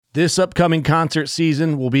This upcoming concert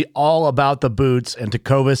season will be all about the boots, and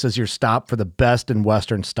Tecovas is your stop for the best in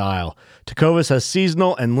Western style. Tecovas has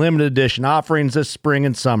seasonal and limited edition offerings this spring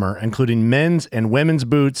and summer, including men's and women's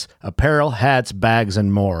boots, apparel, hats, bags,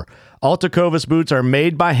 and more. All Tecovas boots are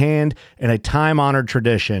made by hand in a time-honored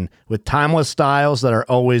tradition with timeless styles that are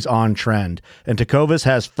always on trend. And Tecovas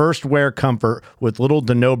has first wear comfort with little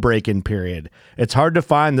to no break-in period. It's hard to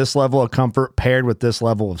find this level of comfort paired with this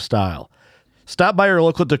level of style. Stop by your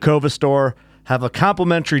local Tecovas store, have a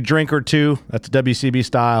complimentary drink or two, that's WCB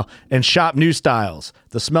style, and shop new styles.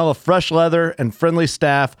 The smell of fresh leather and friendly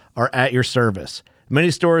staff are at your service. Many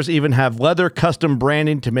stores even have leather custom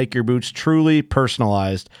branding to make your boots truly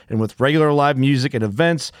personalized. And with regular live music and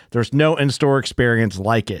events, there's no in-store experience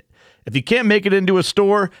like it. If you can't make it into a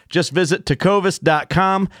store, just visit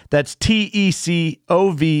tecovas.com. That's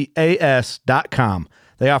TECOVAS.com.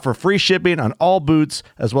 They offer free shipping on all boots,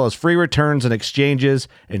 as well as free returns and exchanges,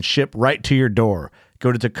 and ship right to your door.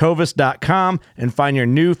 Go to tecovas.com and find your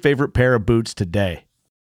new favorite pair of boots today.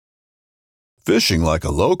 Fishing like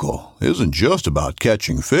a local isn't just about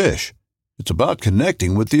catching fish. It's about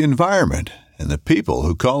connecting with the environment and the people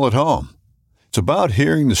who call it home. It's about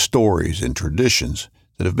hearing the stories and traditions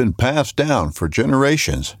that have been passed down for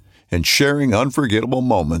generations and sharing unforgettable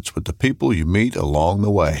moments with the people you meet along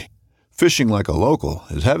the way. Fishing like a local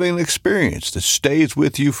is having an experience that stays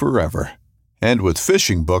with you forever. And with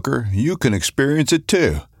Fishing Booker, you can experience it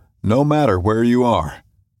too, no matter where you are.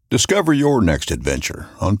 Discover your next adventure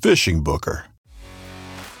on Fishing Booker.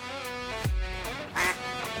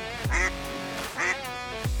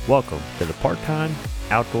 Welcome to the Part-Time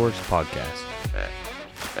Outdoors Podcast.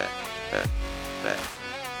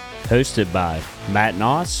 Hosted by Matt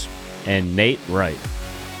Noss and Nate Wright.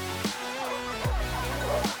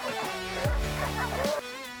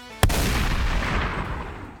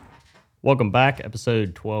 Welcome back,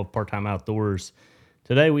 episode 12, Part-Time Outdoors.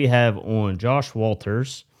 Today we have on Josh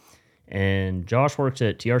Walters, and Josh works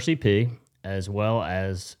at TRCP, as well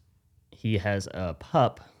as he has a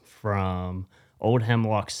pup from Old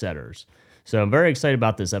Hemlock Setters. So I'm very excited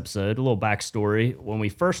about this episode. A little backstory. When we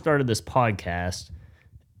first started this podcast,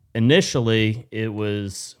 initially it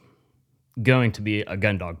was going to be a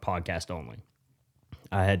gun dog podcast only.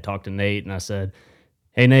 I had talked to Nate and I said,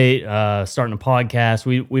 hey, Nate, starting a podcast.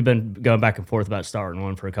 We've been going back and forth about starting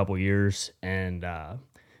one for a couple years. And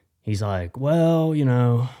he's like, well,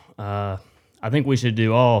 I think we should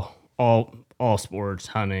do all sports,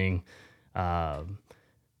 hunting,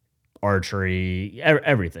 archery,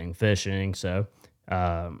 everything, fishing. So,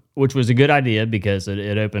 which was a good idea because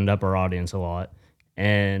it opened up our audience a lot.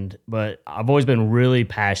 But I've always been really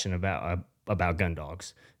passionate about gun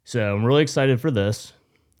dogs. So I'm really excited for this.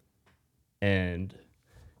 And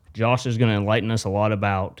Josh is going to enlighten us a lot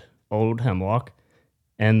about Old Hemlock,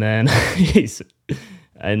 and then we're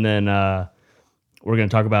going to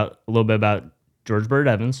talk about a little bit about George Bird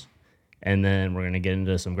Evans, and then we're going to get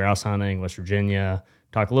into some grouse hunting, West Virginia,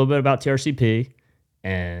 talk a little bit about TRCP,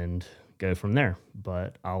 and go from there.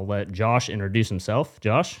 But I'll let Josh introduce himself.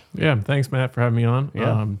 Josh? Yeah, thanks, Matt, for having me on.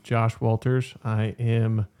 Yeah. Josh Walters. I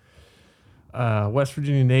am West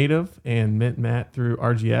Virginia native and met Matt through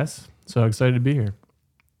RGS, so excited to be here.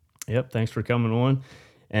 Yep, thanks for coming on.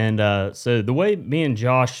 And so the way me and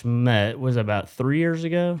Josh met was about 3 years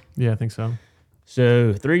ago. Yeah, I think so.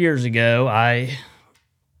 So 3 years ago, I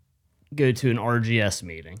go to an RGS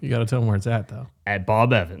meeting. You got to tell them where it's at, though. At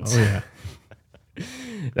Bob Evans. Oh, yeah.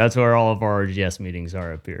 That's where all of our RGS meetings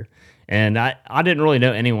are up here. And I didn't really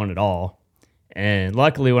know anyone at all. And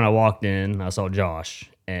luckily, when I walked in, I saw Josh.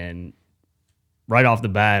 And right off the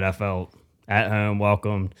bat, I felt at home,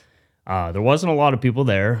 welcomed. There wasn't a lot of people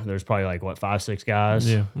there. There's probably 5, 6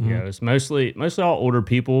 guys. Yeah. Mm-hmm. It's mostly all older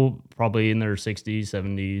people, probably in their 60s,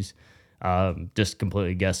 70s. Just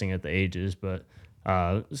completely guessing at the ages, but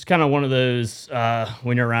it's kind of one of those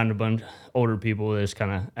when you're around a bunch of older people that just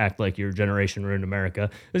kind of act like your generation ruined America.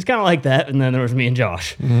 It's kind of like that, and then there was me and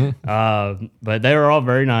Josh. Mm-hmm. But they were all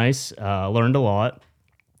very nice. Learned a lot.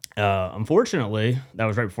 Unfortunately, that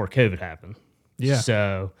was right before COVID happened. Yeah.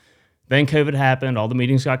 So then COVID happened. All the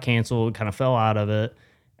meetings got canceled. Kind of fell out of it.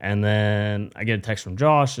 And then I get a text from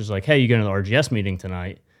Josh. It's like, hey, you going to the RGS meeting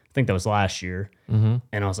tonight? I think that was last year. Mm-hmm.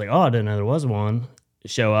 And I was like, oh, I didn't know there was one.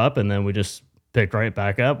 Show up, and then we just picked right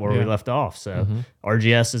back up where we left off. So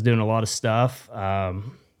RGS is doing a lot of stuff.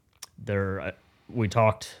 We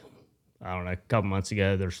talked, I don't know, a couple months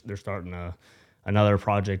ago. They're starting another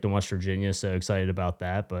project in West Virginia, so excited about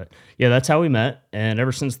that. But yeah, that's how we met. And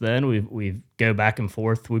ever since then, we go back and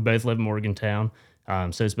forth. We both live in Morgantown.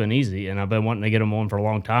 So it's been easy, and I've been wanting to get him on for a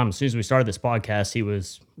long time. As soon as we started this podcast, he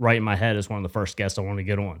was right in my head as one of the first guests I wanted to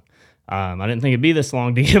get on. I didn't think it'd be this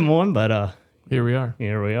long to get him on, but Here we are.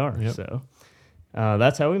 here we are. Yep. So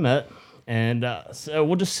that's how we met. And so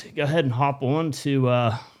we'll just go ahead and hop on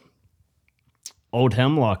to Old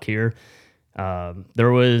Hemlock here.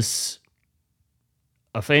 There was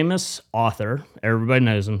a famous author. Everybody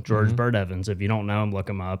knows him, George Bird Evans. If you don't know him, look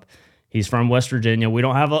him up. He's from West Virginia. We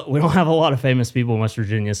don't have a lot of famous people in West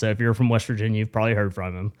Virginia. So if you're from West Virginia, you've probably heard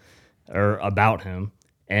from him or about him.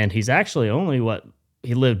 And he's actually only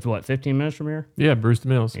he lived 15 minutes from here? Yeah, Brewston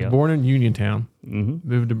Mills. Yep. Born in Uniontown. Mm-hmm.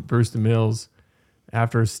 Moved to Brewston Mills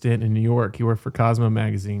after a stint in New York. He worked for Cosmo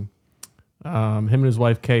magazine. Him and his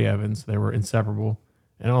wife, Kay Evans, they were inseparable.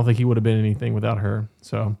 And I don't think he would have been anything without her.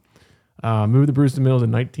 So moved to Brewston Mills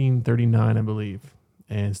in 1939, I believe,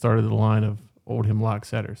 and started the line of Old Hemlock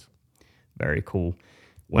setters. Very cool.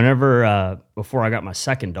 Whenever, before I got my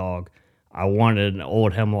second dog, I wanted an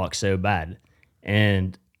Old Hemlock so bad.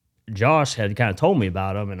 And Josh had kind of told me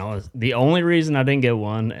about them, and the only reason I didn't get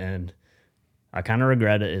one, and I kind of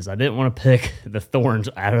regret it, is I didn't want to pick the thorns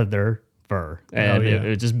out of their fur. And it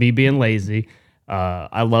would just be being lazy.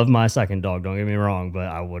 I love my second dog, don't get me wrong, but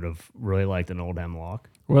I would have really liked an Old Hemlock.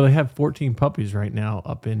 Well, they have 14 puppies right now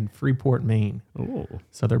up in Freeport, Maine. Ooh.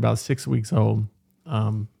 So they're about 6 weeks old.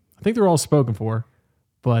 I think they're all spoken for,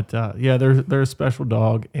 but yeah, they're a special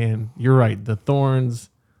dog. And you're right, the thorns,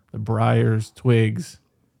 the briars, twigs,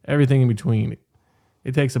 everything in between.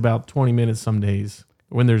 It takes about 20 minutes some days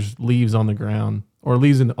when there's leaves on the ground or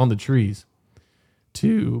leaves on the trees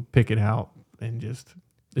to pick it out. And just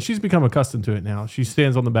she's become accustomed to it now. She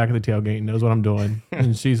stands on the back of the tailgate and knows what I'm doing,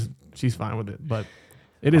 and she's fine with it. But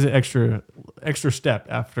it is an extra step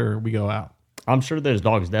after we go out. I'm sure those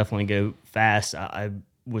dogs definitely go fast. I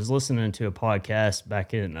was listening to a podcast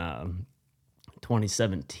back in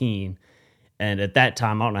 2017, and at that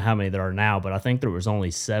time, I don't know how many there are now, but I think there was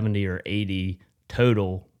only 70 or 80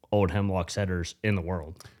 total Old Hemlock setters in the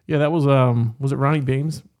world. Yeah, that was it Ronnie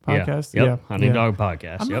Baines podcast? Yeah, Honey Dog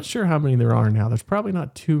podcast. I'm not sure how many there are now. There's probably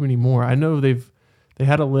not too many more. I know they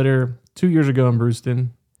had a litter 2 years ago in Brewston,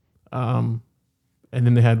 and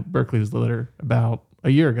then they had Berkeley's litter about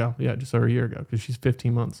a year ago. Yeah, just over a year ago, because she's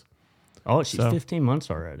 15 months. Oh, she's 15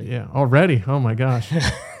 months already. Yeah, already. Oh my gosh,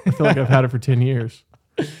 I feel like I've had it for 10 years.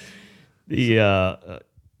 It's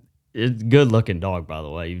a good looking dog, by the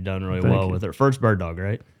way. You've done really Thank well you. with her. First bird dog,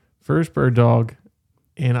 right? First bird dog,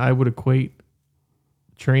 and I would equate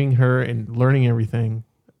training her and learning everything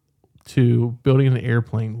to building an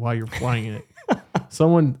airplane while you're flying in it.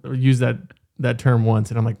 Someone used that term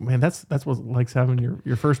once, and I'm like, man, that's what like having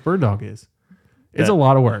your first bird dog is. It's a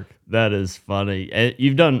lot of work. That is funny.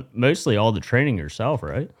 You've done mostly all the training yourself,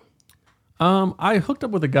 right? I hooked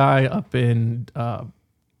up with a guy up in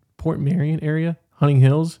Port Marion area, Hunting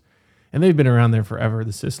Hills, and they've been around there forever,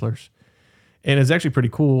 the Sislers. And it's actually pretty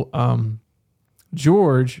cool.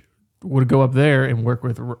 George would go up there and work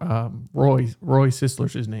with Roy. Roy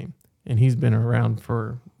Sisler's his name, and he's been around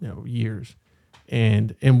for years.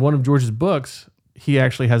 And in one of George's books, he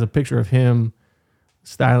actually has a picture of him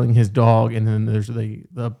styling his dog, and then there's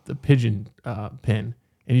the pigeon pen,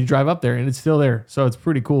 and you drive up there, and it's still there. So it's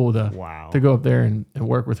pretty cool to go up there and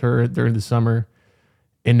work with her during the summer,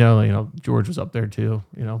 and know George was up there too,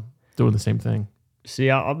 doing the same thing. See,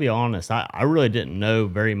 I'll be honest. I really didn't know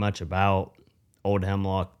very much about Old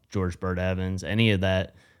Hemlock, George Bird Evans, any of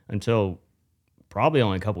that until probably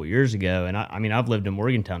only a couple of years ago. And I mean, I've lived in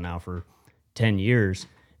Morgantown now for 10 years,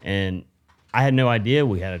 and I had no idea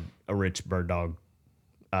we had a rich bird dog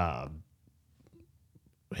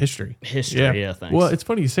history. Yeah, thanks. Well, it's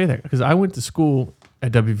funny you say that, because I went to school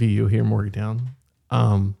at WVU here in Morgantown,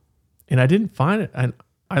 and I didn't find it. And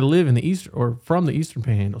I live in the east or from the Eastern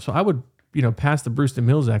Panhandle, so I would pass the Brewston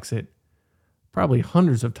Mills exit probably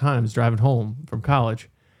hundreds of times driving home from college.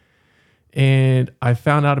 And I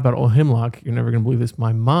found out about Old Hemlock. You're never gonna believe this.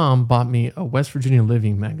 My mom bought me a West Virginia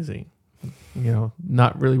Living magazine.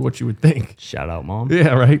 Not really what you would think. Shout out, Mom.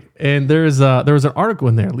 Yeah, right. And there was an article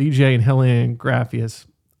in there. Lee J and Helen Graffius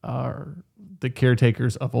are the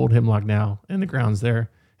caretakers of Old Hemlock now and the grounds there,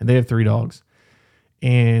 and they have 3 dogs.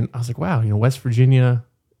 And I was like, wow, West Virginia,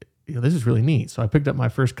 this is really neat. So I picked up my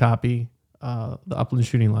first copy, The Upland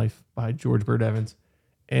Shooting Life by George Bird Evans,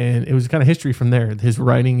 and it was kind of history from there. His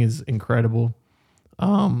writing is incredible.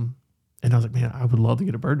 And I was like, man, I would love to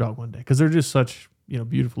get a bird dog one day, because they're just such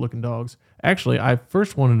beautiful looking dogs. Actually, I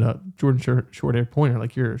first wanted a Jordan short-haired pointer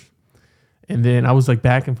like yours, and then I was like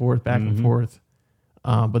back and forth.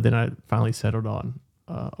 But then I finally settled on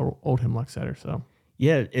Old Hemlock setter. So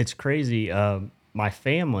yeah, it's crazy. My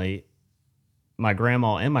family, my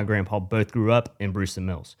grandma and my grandpa both grew up in Brewston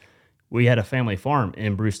Mills. We had a family farm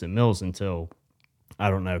in Brewston Mills until, I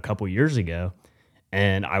don't know, a couple years ago.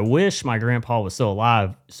 And I wish my grandpa was still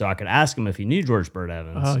alive so I could ask him if he knew George Bird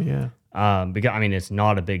Evans. Oh, yeah. Because I mean, it's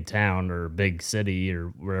not a big town or big city or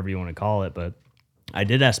wherever you want to call it, but I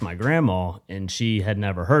did ask my grandma, and she had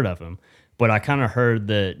never heard of him. But I kind of heard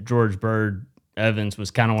that George Bird Evans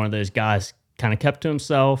was kind of one of those guys, kind of kept to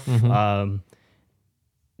himself. You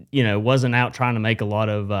know, wasn't out trying to make a lot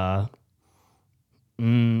of,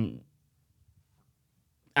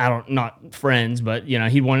 not friends, but you know,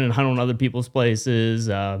 he wanted to hunt on other people's places,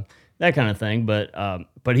 that kind of thing.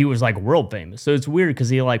 But he was like world famous. So it's weird because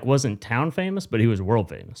he like wasn't town famous, but he was world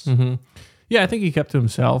famous. Yeah, I think he kept to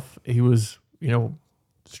himself. He was, you know,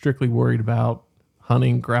 strictly worried about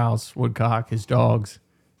hunting grouse, woodcock, his dogs,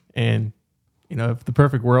 and you know, if the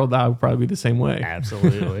perfect world, that would probably be the same way.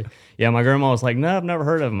 Absolutely. Yeah, my grandma was like, "No, I've never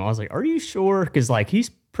heard of him." I was like, "Are you sure?" Because like he's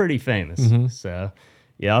pretty famous. So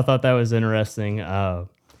yeah, I thought that was interesting.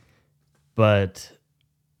 But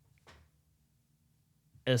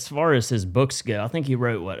as far as his books go, I think he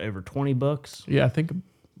wrote over 20 books. Yeah, I think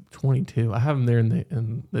 22. I have them there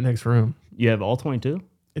in the next room. You have all 22?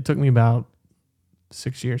 It took me about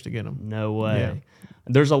 6 years to get them. No way. Yeah.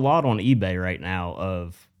 There's a lot on eBay right now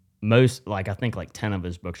of most, like I think like 10 of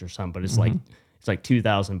his books or something, but it's like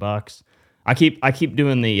 $2,000. I keep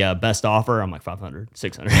doing the best offer. I'm like 500,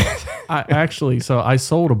 600. I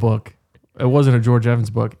sold a book. It wasn't a George Evans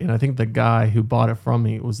book, and I think the guy who bought it from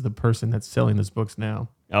me was the person that's selling his books now.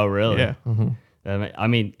 Oh, really? Yeah. I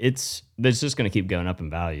mean, it's just going to keep going up in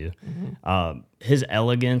value. His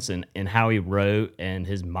elegance and how he wrote and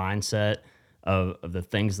his mindset of the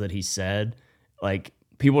things that he said, like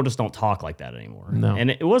people just don't talk like that anymore. No.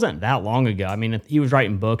 And it wasn't that long ago. I mean, he was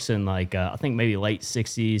writing books in like, I think maybe late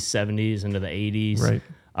 60s, 70s into the 80s. Right.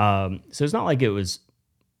 So it's not like it was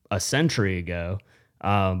a century ago.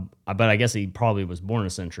 But I guess he probably was born a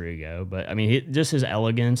century ago. But I mean, just his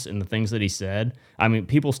elegance and the things that he said. I mean,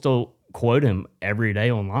 people still quote him every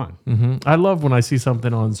day online. I love when I see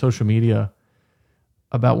something on social media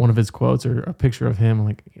about one of his quotes or a picture of him.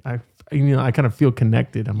 Like I kind of feel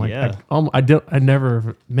connected. I'm like, Yeah. I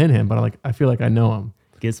never met him, but I feel like I know him.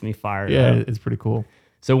 Gets me fired Yeah, up. it's pretty cool.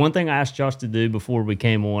 So one thing I asked Josh to do before we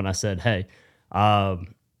came on, I said, hey, I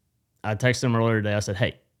texted him earlier today. I said,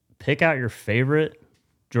 hey, pick out your favorite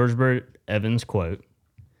George Bird Evans quote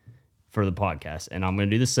for the podcast, and I'm going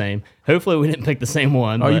to do the same. Hopefully we didn't pick the same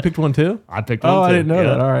one. Oh, you picked one too? I picked one too. Oh, I didn't know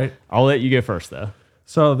Yeah. that. All right. I'll let you go first, though.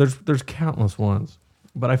 So there's countless ones,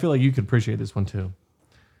 but I feel like you could appreciate this one too.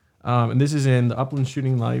 And this is in the Upland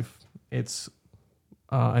Shooting Life. It's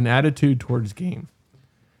an attitude towards game.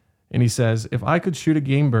 And he says, if I could shoot a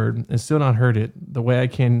game bird and still not hurt it, the way I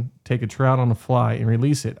can take a trout on a fly and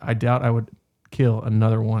release it, I doubt I would kill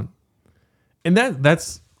another one. And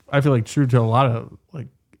that's I feel like true to a lot of like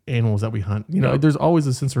animals that we hunt. You know, there's always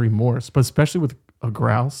a sense of remorse, but especially with a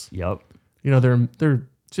grouse. Yep. You know, they're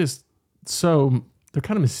just so they're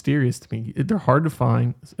kind of mysterious to me. They're hard to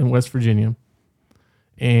find in West Virginia,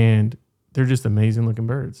 and they're just amazing looking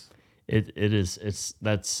birds.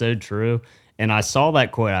 That's so true. And I saw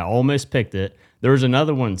that quote. I almost picked it. There was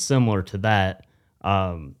another one similar to that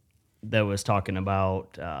that was talking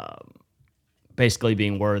about basically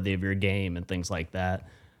being worthy of your game and things like that.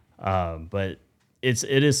 But it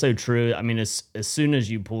is so true. I mean, as soon as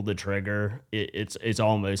you pull the trigger, it's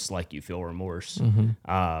almost like you feel remorse.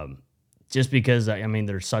 Just because, I mean,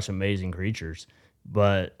 they're such amazing creatures.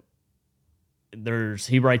 But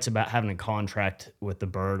he writes about having a contract with the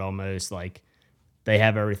bird almost like they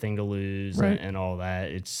have everything to lose, right, and all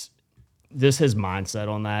that. It's just his mindset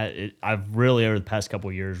on that. I've really, over the past couple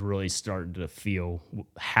of years, really started to feel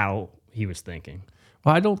how he was thinking.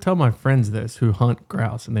 Well, I don't tell my friends this who hunt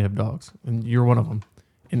grouse and they have dogs, and you're one of them.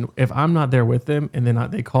 And if I'm not there with them, and then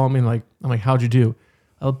they call me and I'm like, how'd you do?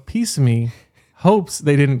 A piece of me hopes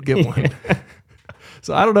they didn't get one.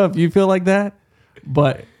 So I don't know if you feel like that,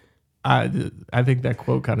 but I think that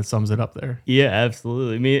quote kind of sums it up there. Yeah,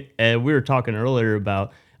 absolutely. We were talking earlier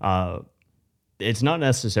about it's not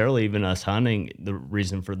necessarily even us hunting the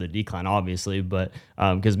reason for the decline, obviously, but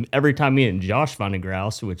because every time me and Josh find a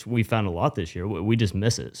grouse, which we found a lot this year, we just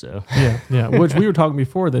miss it. So yeah. Which we were talking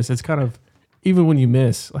before this. It's kind of, even when you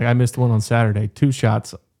miss, like I missed one on Saturday, 2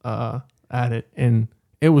 shots at it, and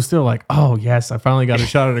it was still like, oh yes, I finally got a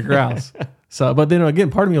shot at a grouse. So, but then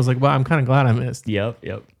again, part of me was like, well, I'm kind of glad I missed. Yep.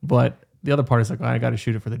 But the other part is like, well, I got to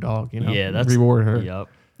shoot it for the dog, you know? Yeah, that's reward her. Yep.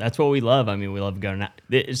 That's what we love. I mean, we love going out.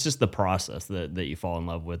 It's just the process that you fall in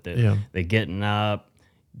love with. Yeah. The getting up,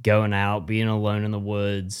 going out, being alone in the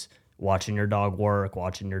woods, watching your dog work,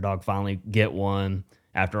 watching your dog finally get one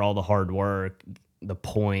after all the hard work, the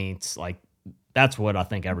points, like that's what I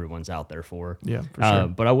think everyone's out there for. Yeah, for sure.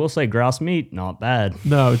 But I will say grouse meat, not bad.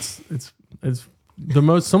 No, it's the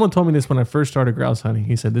most. Someone told me this when I first started grouse hunting.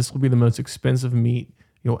 He said this will be the most expensive meat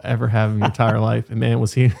you'll ever have in your entire life. And man,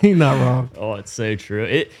 was he not wrong? Oh, it's so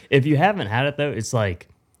true. If you haven't had it though, it's like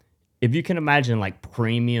if you can imagine like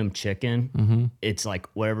premium chicken, it's like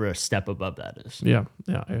whatever a step above that is. Yeah,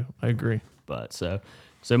 I agree. But so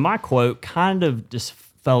my quote kind of just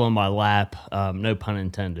fell on my lap, no pun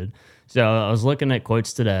intended. So I was looking at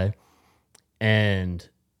quotes today, and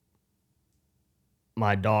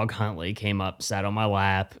my dog Huntley came up, sat on my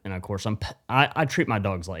lap, and of course I treat my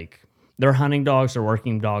dogs like they're hunting dogs, they're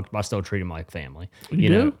working dogs, but I still treat them like family. You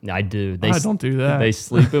do? Know, I do. I don't do that. They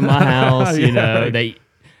sleep in my house. Yeah. You know,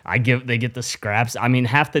 they get the scraps. I mean,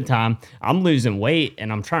 half the time I'm losing weight,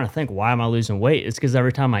 and I'm trying to think, why am I losing weight? It's because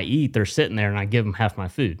every time I eat, they're sitting there, and I give them half my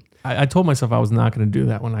food. I told myself I was not going to do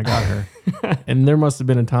that when I got her, and there must have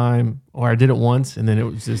been a time, or I did it once, and then it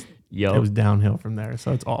was just Yep. it was downhill from there.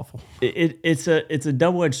 So it's awful. It's a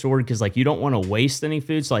double-edged sword because like you don't want to waste any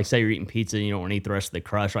food. So like say you're eating pizza and you don't want to eat the rest of the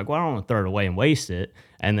crust. Like, well, I don't want to throw it away and waste it.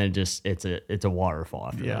 And then just it's a waterfall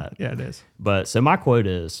after that. Yeah, it is. But so my quote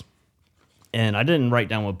is, and I didn't write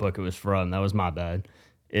down what book it was from. That was my bad.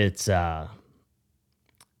 It's there's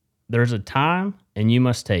a time and you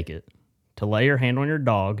must take it to lay your hand on your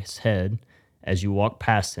dog's head as you walk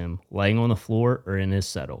past him, laying on the floor or in his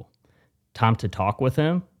settle. Time to talk with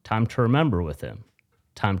him. Time to remember with him.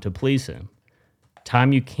 Time to please him.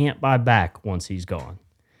 Time you can't buy back once he's gone.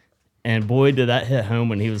 And boy, did that hit home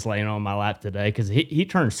when he was laying on my lap today because he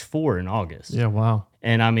turns 4 in August. Yeah, wow.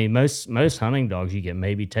 And I mean, most hunting dogs, you get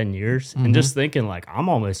maybe 10 years. And just thinking like, I'm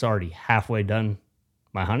almost already halfway done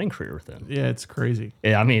my hunting career with him. Yeah, it's crazy.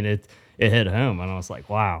 I mean, it hit home. And I was like,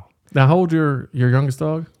 wow. Now, how old your youngest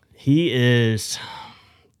dog? It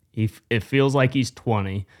feels like he's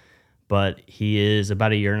 20, but he is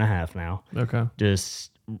about a year and a half now. Okay.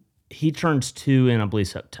 He turns 2 in, I believe,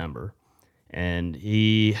 September. And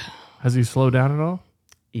Has he slowed down at all?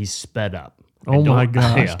 he's sped up. Oh my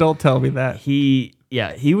gosh! Yeah. Don't tell me that. He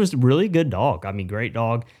was a really good dog. I mean, great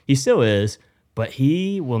dog. He still is, but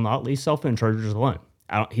he will not leave cell-phone chargers alone.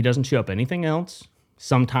 He doesn't chew up anything else.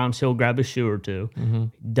 Sometimes he'll grab a shoe or two.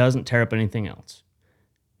 Doesn't tear up anything else.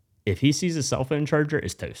 If he sees a cell phone charger,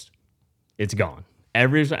 it's toast. It's gone.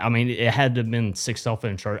 It had to have been 6 cell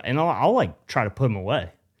phone chargers, and I'll like try to put them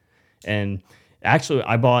away. And actually,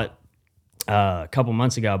 I bought a couple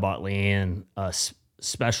months ago. I bought Leanne a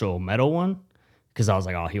special metal one because I was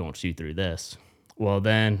like, oh, he won't shoot through this. Well,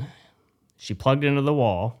 then she plugged into the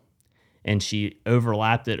wall and she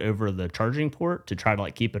overlapped it over the charging port to try to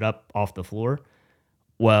like keep it up off the floor.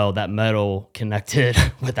 Well, that metal connected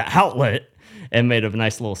with the outlet and made a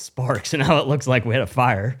nice little spark. So now it looks like we had a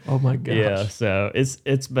fire. Oh my gosh. Yeah, so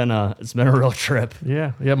it's been a real trip.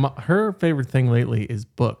 Yeah. Her favorite thing lately is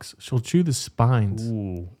books. She'll chew the spines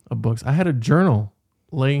of books. I had a journal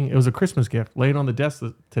it was a Christmas gift, laying on the desk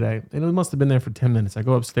today, and it must have been there for 10 minutes. I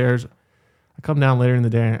go upstairs, I come down later in the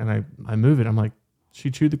day, and I move it. I'm like,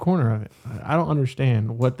 she chewed the corner of it. I don't understand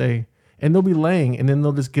and they'll be laying, and then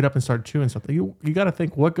they'll just get up and start chewing something. You got to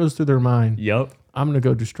think what goes through their mind. Yep. I'm going to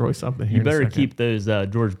go destroy something here. You better keep those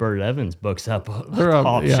George Bird Evans books up They're up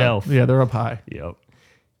top shelf. Yeah, they're up high. Yep.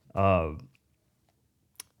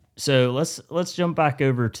 So let's jump back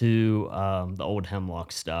over to the old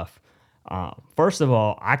Hemlock stuff. First of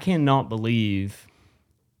all, I cannot believe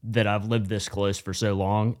that I've lived this close for so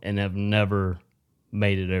long and have never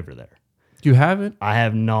made it over there. You haven't? I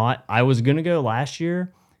have not. I was going to go last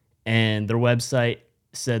year, and their website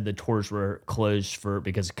said the tours were closed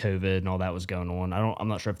because of COVID and all that was going on. I'm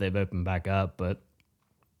not sure if they've opened back up, but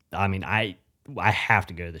I mean, I have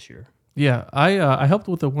to go this year. Yeah, I helped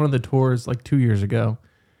with one of the tours like 2 years ago.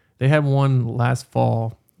 They had one last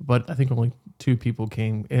fall, but I think only 2 people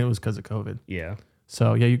came, and it was because of COVID. Yeah.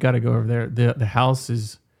 So yeah, you got to go over there. The house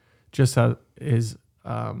is just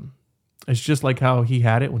it's just like how he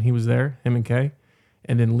had it when he was there, him and Kay,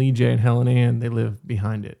 and then Lee J and Helen Ann, they live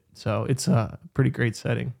behind it. So it's a pretty great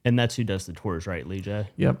setting. And that's who does the tours, right, Lee J?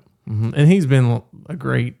 Yep. And he's been a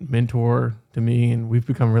great mentor to me, and we've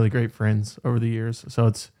become really great friends over the years. So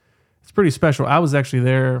it's pretty special. I was actually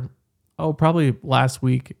there, probably last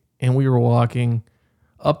week, and we were walking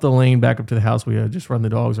up the lane back up to the house. We had just run the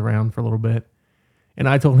dogs around for a little bit. And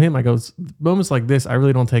I told him, I go, moments like this, I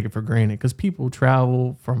really don't take it for granted because people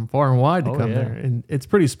travel from far and wide to come there. And it's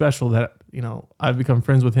pretty special that, I've become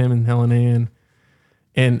friends with him and Helen Ann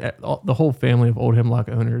and the whole family of Old Hemlock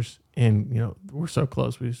owners. And, we're so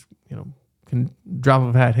close. We just, can drop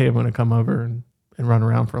of a hat, hey, I'm going to come over and run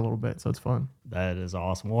around for a little bit. So it's fun. That is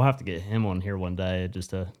awesome. We'll have to get him on here one day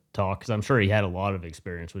just to talk, because I'm sure he had a lot of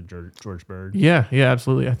experience with George Bird. Yeah,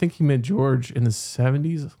 absolutely. I think he met George in the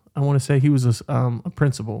 70s. I want to say he was a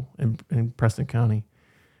principal in Preston County.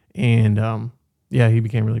 And he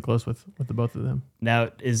became really close with the both of them.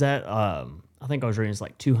 Now, is that, I think I was reading it's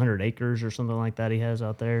like 200 acres or something like that he has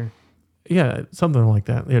out there? Yeah, something like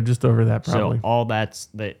that. Yeah, just over that probably. So all that's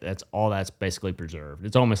all that's basically preserved.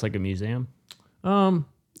 It's almost like a museum.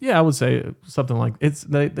 Yeah, I would say something like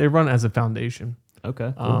they run as a foundation.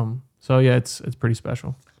 Okay. Cool. So yeah, it's pretty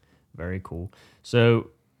special. Very cool.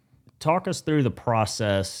 So talk us through the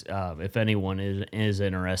process, if anyone is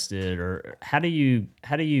interested, or how do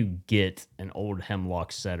you get an old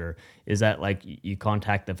hemlock setter? Is that like you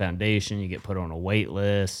contact the foundation, you get put on a wait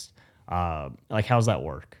list? Like how's that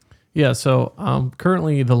work? Yeah, so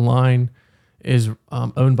currently the line is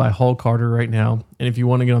owned by Hall Carter right now, and if you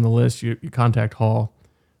want to get on the list, you contact Hall.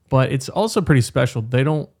 But it's also pretty special. They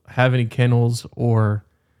don't have any kennels or,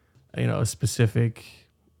 a specific,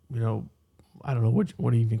 I don't know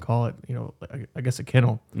what do you even call it? I guess a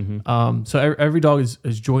kennel. Mm-hmm. So every dog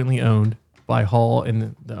is jointly owned by Hall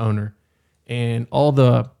and the owner, and all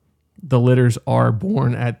the litters are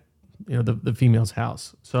born at the female's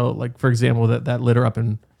house. So like for example, that litter up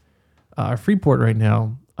in Freeport right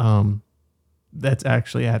now, that's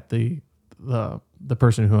actually at the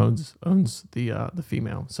person who owns the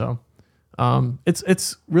female. So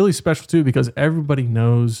it's really special too because everybody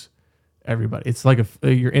knows everybody. It's like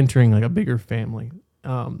you're entering like a bigger family.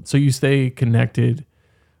 So you stay connected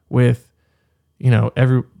with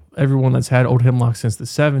everyone that's had old hemlock since the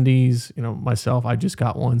 70s. Myself, I just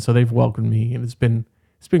got one, so they've welcomed me, and it's been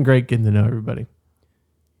great getting to know everybody.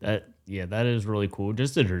 That is really cool.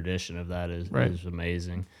 Just the tradition of that is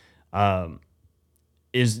amazing. Do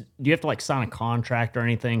you have to like sign a contract or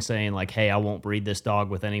anything saying like, hey, I won't breed this dog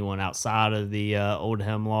with anyone outside of the old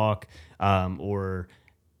hemlock, or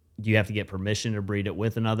do you have to get permission to breed it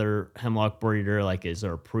with another hemlock breeder? Like, is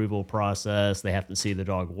there approval process? They have to see the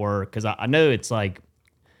dog work, because I know it's like,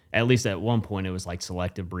 at least at one point it was like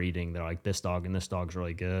selective breeding. They're like, this dog and this dog's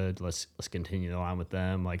really good. Let's continue the line with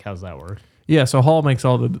them. Like, how's that work? Yeah, so Hall makes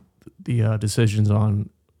all the decisions on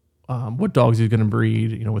what dogs he's going to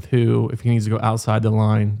breed, with who, if he needs to go outside the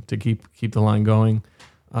line to keep the line going.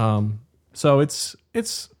 So it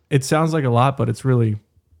sounds like a lot, but it's really,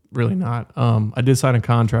 really not. I did sign a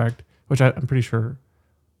contract, which I'm pretty sure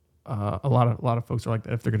a lot of folks are like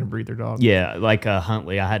that if they're going to breed their dog. Yeah, like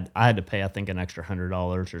Huntley, I had to pay I think an extra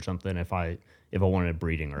 $100 or something if I wanted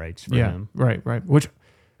breeding rights for him. Right. Which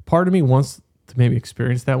part of me wants to maybe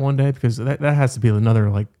experience that one day, because that has to be another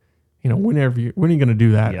like, when are you going to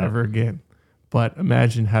do that ever again? But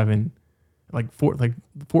imagine having like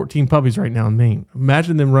 14 puppies right now in Maine.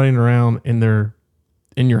 Imagine them running around in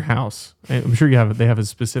your house. And I'm sure they have a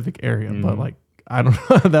specific area, but like, I don't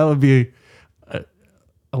know, that would be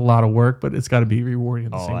a lot of work, but it's got to be rewarding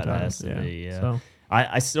at the same time. Has to be, yeah. So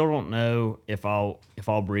I still don't know if I'll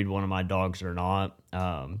breed one of my dogs or not.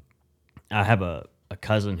 I have a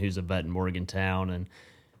cousin who's a vet in Morgantown, and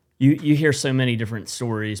you hear so many different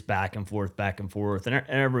stories back and forth, and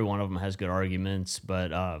every one of them has good arguments.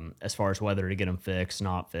 But as far as whether to get them fixed,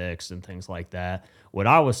 not fixed, and things like that, what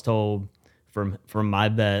I was told from my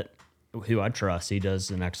vet, who I trust, he does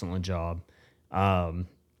an excellent job.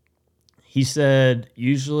 He said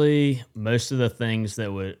usually most of the things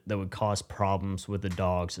that would cause problems with the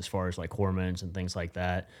dogs, as far as like hormones and things like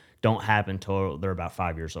that, don't happen till they're about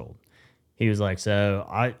 5 years old. He was like, so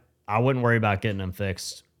I wouldn't worry about getting them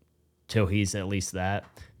fixed till he's at least that,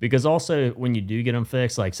 because also when you do get them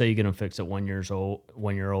fixed, like say you get them fixed at 1 year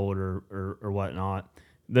old or whatnot,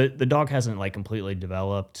 the dog hasn't like completely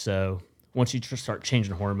developed. So once you start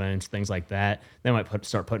changing hormones, things like that, they might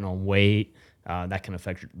start putting on weight. That can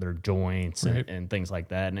affect their joints and things like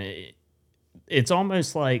that. And it's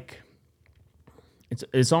almost like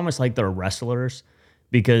they're wrestlers,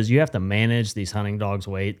 because you have to manage these hunting dogs'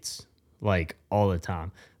 weights like all the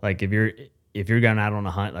time. Like if you're going out on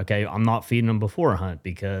a hunt, okay, I'm not feeding them before a hunt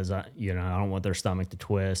because I don't want their stomach to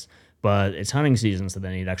twist. But it's hunting season, so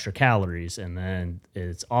they need extra calories. And then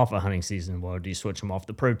it's off of hunting season. Well, do you switch them off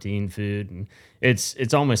to protein food? And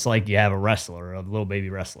it's almost like you have a little baby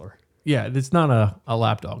wrestler. Yeah, it's not a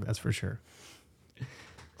lap dog, that's for sure.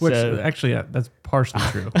 Which actually, that's partially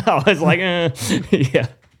true. I was like, yeah.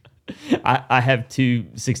 I have two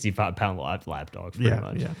 65-pound lap dogs, pretty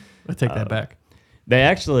much. Yeah, I take that back. They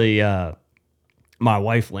actually, my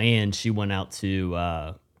wife, Lan, she went out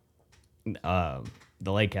to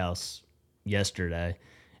the lake house yesterday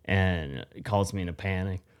and calls me in a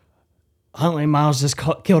panic. Huntley and Miles just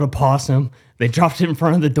killed a possum. They dropped it in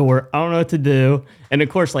front of the door. I don't know what to do. And of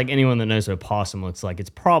course, like anyone that knows what a possum looks like, it's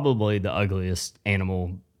probably the ugliest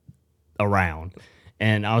animal around.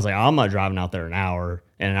 And I was like, I'm not driving out there an hour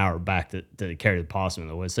and an hour back to carry the possum in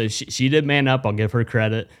the woods. So she did man up. I'll give her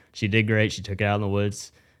credit. She did great. She took it out in the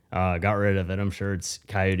woods, got rid of it. I'm sure it's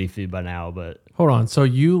coyote food by now, but Hold on. So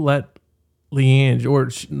you let Leanne, or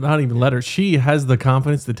not even let her, she has the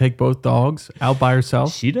confidence to take both dogs out by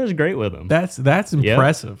herself? she does great with them. That's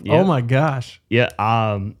impressive. Yep. Oh my gosh. Yeah.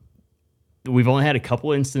 We've only had a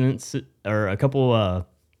couple incidents or a couple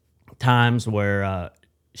times where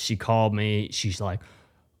she called me. She's like,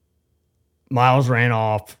 Miles ran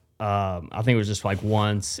off. I think it was just like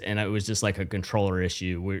once, and it was just like a controller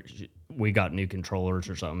issue. We got new controllers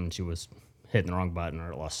or something. She was hitting the wrong button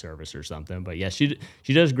or lost service or something. But yeah, she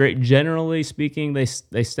does great. Generally speaking, they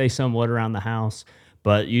stay somewhat around the house,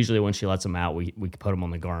 but usually when she lets them out, we put them on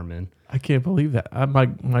the Garmin. I can't believe that.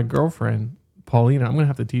 My girlfriend, Paulina, I'm going to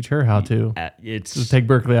have to teach her how to It's take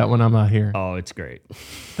Berkeley out when I'm out here. oh, it's great.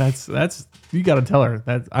 That's you got to tell her.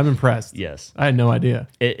 I'm impressed. Yes. I had no idea.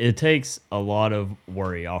 It takes a lot of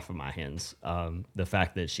worry off of my hands. The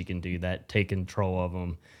fact that she can do that, take control of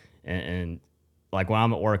them, and like when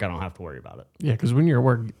I'm at work, I don't have to worry about it. Yeah, because when you're at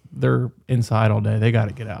work, they're inside all day. They got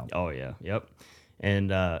to get out. Oh yeah, yep.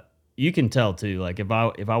 And you can tell too. Like if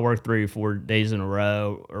I work 3 or 4 days in a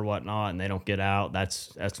row or whatnot, and they don't get out,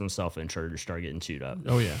 that's when self-insured start getting chewed up.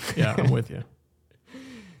 Oh yeah, yeah, I'm with you.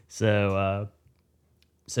 So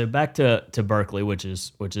back to Berkeley, which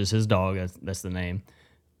is his dog. That's the name.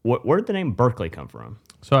 Where did the name Berkeley come from?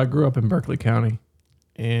 So I grew up in Berkeley County,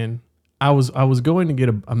 and I was going to get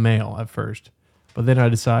a male at first, but then I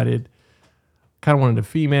decided kind of wanted a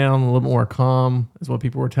female and a little more calm, is what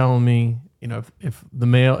people were telling me. You know, if the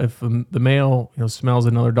male smells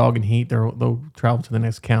another dog in heat, they'll travel to the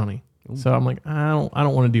next county. Ooh. So I'm like, I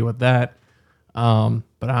don't want to deal with that.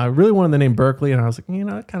 But I really wanted the name Berkeley, and I was like,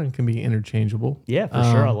 it kind of can be interchangeable. Yeah, for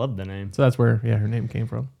sure. I love the name. So that's where her name came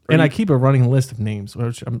from. And I keep a running list of names,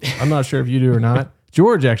 which I'm not sure if you do or not.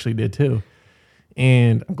 George actually did too,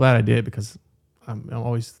 and I'm glad I did because I'm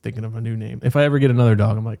always thinking of a new name. If I ever get another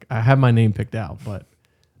dog, I'm like, I have my name picked out, but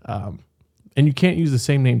and you can't use the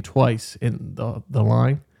same name twice in the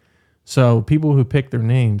line. So people who pick their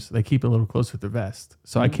names, they keep it a little closer to their vest.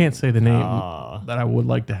 So I can't say the name that I would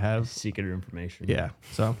like to have. Secret information. Yeah.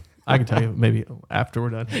 So I can tell you maybe after we're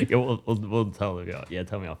done. Yeah, we'll tell you. Yeah,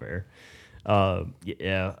 tell me off air.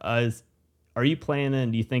 Yeah. Are you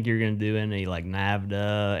planning? Do you think you're going to do any like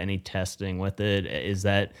NAVDA, any testing with it? Is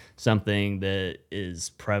that something that is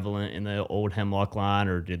prevalent in the old Hemlock line,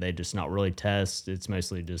 or do they just not really test? It's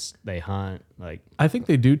mostly just they hunt. Like I think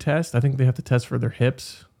they do test. I think they have to test for their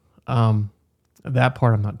hips. That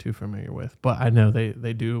part I'm not too familiar with, but I know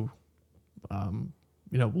they do,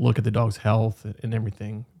 look at the dog's health and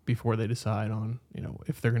everything before they decide on,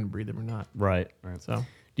 if they're going to breed them or not. Right. So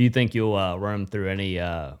do you think you'll run them through any,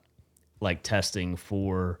 like testing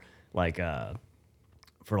for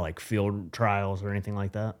field trials or anything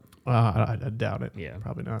like that? I doubt it. Yeah.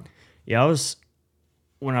 Probably not. Yeah.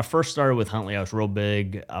 When I first started with Huntley, I was real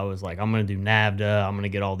big. I was like, I'm going to do NAVDA. I'm going to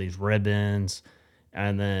get all these ribbons.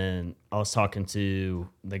 And then I was talking to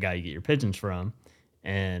the guy you get your pigeons from,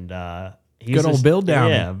 and he's good old Bill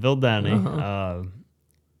Downey. Yeah, Bill Downey. Uh-huh.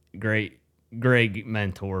 Great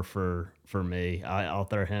mentor for me. I'll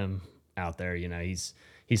throw him out there. He's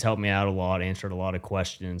helped me out a lot, answered a lot of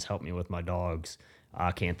questions, helped me with my dogs.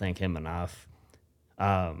 I can't thank him enough.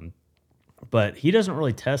 But he doesn't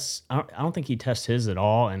really test. I don't think he tests his at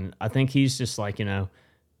all, and I think he's just like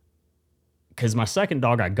because my second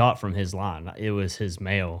dog I got from his line, it was his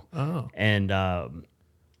male. Oh. And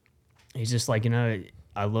he's just like,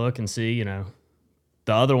 I look and see, the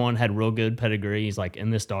other one had real good pedigree. He's like,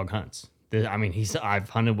 and this dog hunts. I've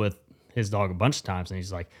hunted with his dog a bunch of times, and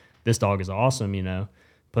he's like, this dog is awesome,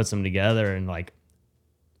 puts them together. And like,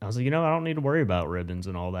 I was like, I don't need to worry about ribbons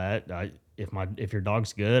and all that. If your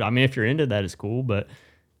dog's good, if you're into that, it's cool. But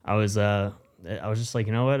I was just like,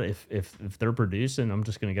 you know what, if they're producing, I'm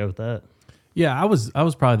just going to go with that. Yeah, I was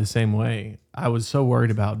probably the same way. I was so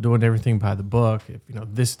worried about doing everything by the book. If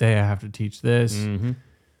this day I have to teach this,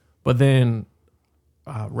 but then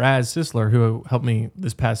Raz Sisler, who helped me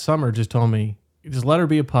this past summer, just told me just let her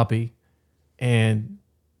be a puppy, and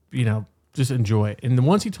just enjoy it. And then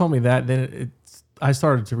once he told me that, then I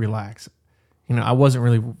started to relax. I wasn't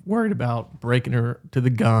really worried about breaking her to the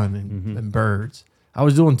gun and birds. I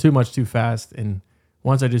was doing too much too fast, and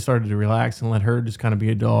once I just started to relax and let her just kind of be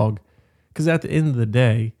a dog. Because at the end of the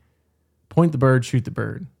day, point the bird, shoot the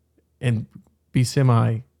bird, and be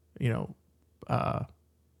semi,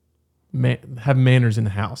 have manners in the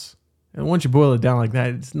house. And once you boil it down like that,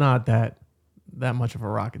 it's not that much of a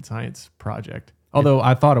rocket science project. Although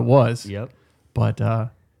I thought it was. Yep. But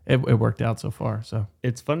it worked out so far. So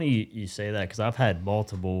It's funny you say that because I've had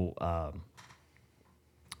multiple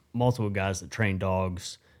guys that train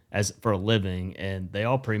dogs as for a living, and they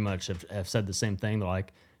all pretty much have said the same thing. They're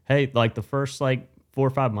like, hey, like the first like 4 or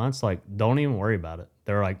 5 months, like don't even worry about it.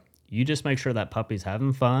 They're like, you just make sure that puppy's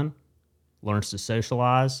having fun, learns to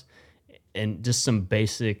socialize, and just some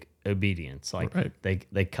basic obedience. Like Right.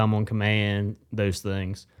 they come on command, those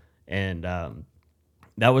things. And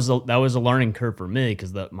that was a learning curve for me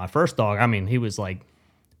because my first dog, I mean, he was like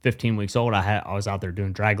 15 weeks old. I was out there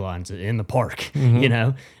doing drag lines in the park, you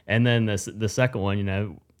know. And then the second one, you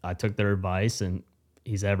know, I took their advice, and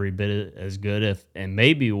he's every bit as good, and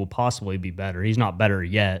maybe will possibly be better. He's not better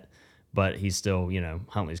yet, but he's still, you know,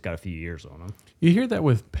 Huntley's got a few years on him. you hear that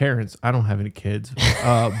with parents. I don't have any kids,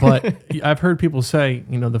 but I've heard people say,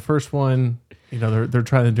 you know, the first one, you know, they're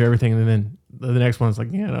trying to do everything, and then the next one's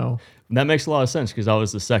like, you know. That makes a lot of sense because I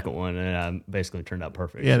was the second one, and I basically turned out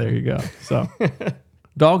perfect. Yeah, so. there you go. So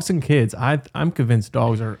dogs and kids, I'm convinced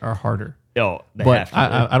dogs are harder. Oh, they But have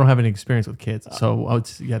to. I don't have any experience with kids, so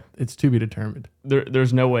it's to be determined.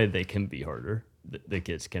 There's no way they can be harder. The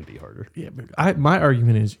kids can be harder. Yeah, but my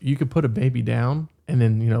argument is you could put a baby down and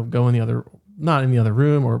then, you know, go not in the other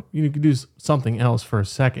room, or you could do something else for a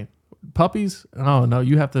second. Puppies, oh no,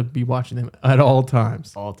 you have to be watching them at all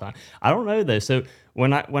times. All the time. I don't know though. So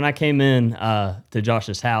when I came in to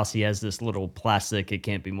Josh's house, he has this little plastic. It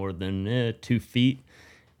can't be more than 2 feet.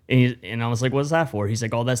 And I was like, what's that for? He's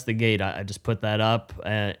like, oh, that's the gate. I just put that up,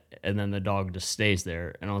 and then the dog just stays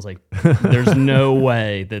there. And I was like, there's no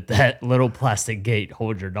way that little plastic gate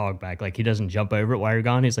holds your dog back. Like, he doesn't jump over it while you're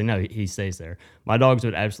gone. He's like, no, he stays there. My dogs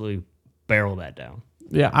would absolutely barrel that down.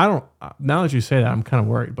 Yeah, I don't. Now that you say that, I'm kind of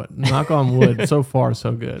worried. But knock on wood, so far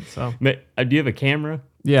so good. So Do you have a camera?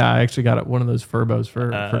 yeah, I actually got one of those Furbos for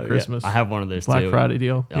Christmas. Yeah, I have one of those Black too. Friday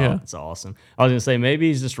deal. Oh, Yeah, it's awesome. I was gonna say maybe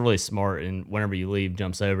he's just really smart, and whenever you leave,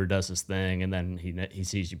 jumps over, does his thing, and then he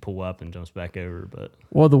sees you pull up and jumps back over. But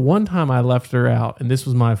well, the one time I left her out, and this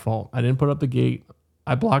was my fault. I didn't put up the gate.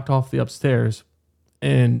 I blocked off the upstairs,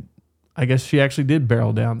 and I guess she actually did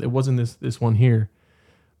barrel down. It wasn't this one here.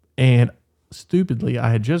 And stupidly,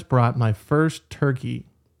 I had just brought my first turkey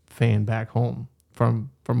fan back home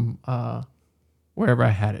from wherever I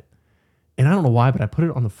had it. And I don't know why, but I put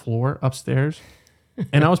it on the floor upstairs.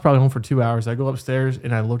 And I was probably home for 2 hours. I go upstairs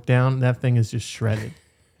and I look down, and that thing is just shredded.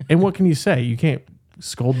 And what can you say? You can't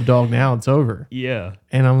scold the dog now. It's over. yeah,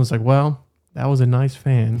 And I was like, well, that was a nice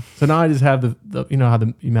fan. So now I just have the you know how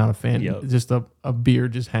the amount of fan, Yep. just a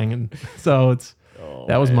beard just hanging. So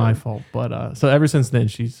that was my fault. But so ever since then,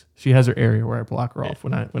 she has her area where I block her off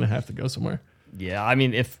when I have to go somewhere. yeah. I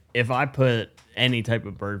mean, if I put any type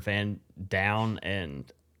of bird fan down and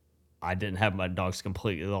I didn't have my dogs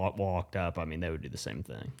completely locked up, I mean, they would do the same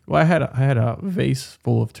thing. Well, I had a vase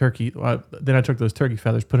full of turkey. Then I took those turkey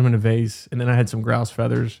feathers, put them in a vase, and then I had some grouse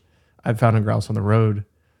feathers. I found a grouse on the road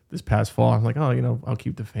this past fall. I'm like, oh, you know, I'll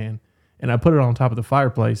keep the fan, and I put it on top of the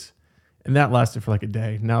fireplace, and that lasted for like a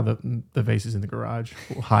day. Now the vase is in the garage,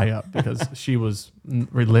 high up, because she was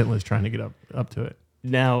relentless trying to get up to it.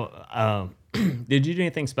 Now, did you do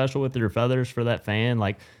anything special with your feathers for that fan?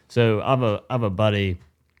 Like, so I have a buddy.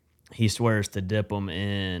 He swears to dip them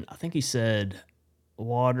in, I think he said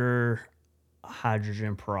water,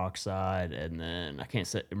 hydrogen peroxide, and then I can't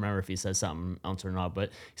remember if he said something else or not, but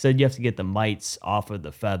he said you have to get the mites off of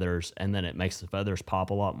the feathers, and then it makes the feathers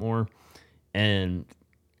pop a lot more. And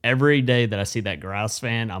every day that I see that grouse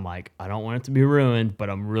fan, I'm like, I don't want it to be ruined, but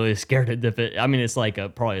I'm really scared to dip it. I mean, it's like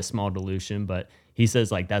probably a small dilution, but he says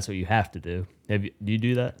like that's what you have to do. Do you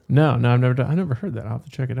do that? No, I've never done. I never heard that. I'll have to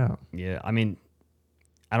check it out. Yeah, I mean,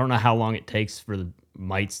 I don't know how long it takes for the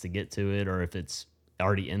mites to get to it, or if it's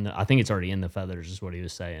already I think it's already in the feathers, is what he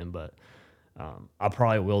was saying. But I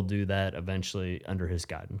probably will do that eventually under his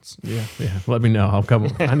guidance. Yeah. Let me know. I'll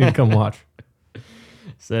come. I need to come watch.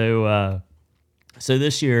 So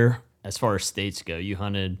this year, as far as states go, you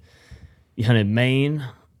hunted Maine,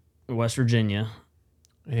 West Virginia,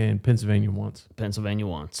 And Pennsylvania once. Pennsylvania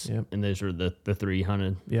once. Yep. And those are the 3 you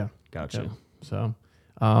hunted. Yeah. Gotcha. Yep. So,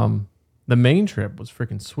 the main trip was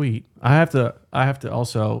freaking sweet. I have to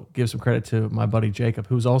also give some credit to my buddy Jacob,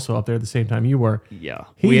 who's also up there at the same time you were. Yeah,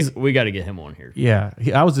 He's- we got to get him on here. Yeah,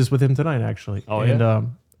 I was just with him tonight actually. Oh, and yeah?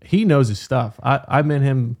 He knows his stuff. I met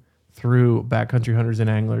him through Backcountry Hunters and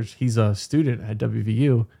Anglers. He's a student at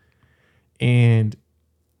WVU, and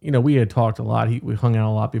you know we had talked a lot. We hung out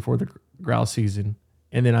a lot before the grouse season,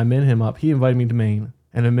 and then I met him up. He invited me to Maine,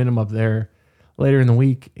 and I met him up there later in the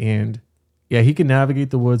week. And yeah, he can navigate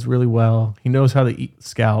the woods really well. He knows how to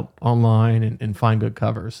scout online and find good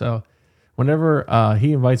cover. So whenever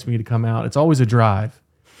he invites me to come out, it's always a drive,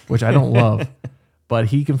 which I don't love, but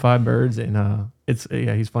he can find birds, and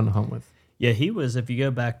he's fun to hunt with. Yeah, he was. If you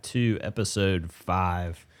go back to episode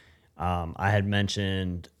 5, I had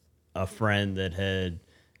mentioned a friend that had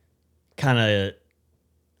kind of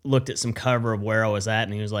looked at some cover of where I was at,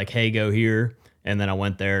 and he was like, "Hey, go here." And then I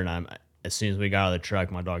went there, and as soon as we got out of the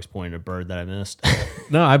truck, my dog's pointed a bird that I missed.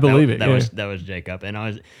 No, I believe it. That was Jacob,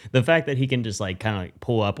 and the fact that he can just like kind of like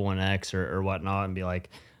pull up on X or whatnot and be like,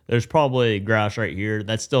 "There's probably grouse right here."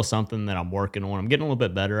 That's still something that I'm working on. I'm getting a little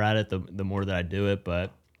bit better at it the more that I do it,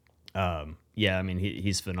 but yeah, I mean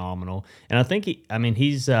he's phenomenal, and I think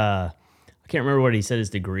he's I can't remember what he said his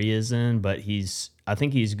degree is in, but I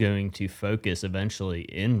think he's going to focus eventually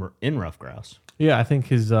in rough grouse. Yeah, I think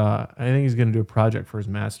he's going to do a project for his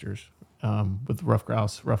master's with Rough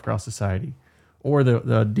Grouse Society, or the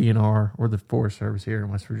DNR or the Forest Service here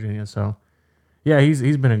in West Virginia. So, yeah,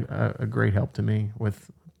 he's been a great help to me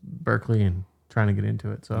with Berkeley and trying to get into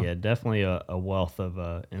it. So yeah, definitely a wealth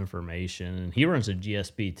of information, and he runs a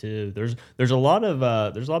GSP too. There's a lot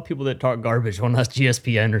of people that talk garbage on us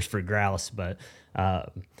GSP owners for grouse, but I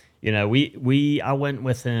went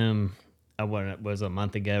with him. It was a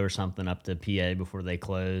month ago or something up to PA before they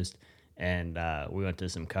closed, and we went to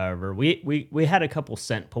some cover. We had a couple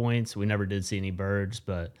scent points. We never did see any birds,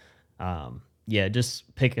 but yeah,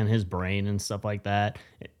 just picking his brain and stuff like that.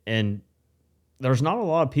 And there's not a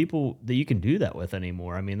lot of people that you can do that with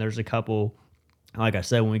anymore. I mean, there's a couple, like I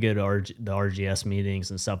said, when we go to the RGS meetings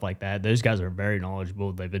and stuff like that, those guys are very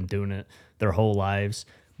knowledgeable. They've been doing it their whole lives,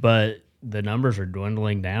 but the numbers are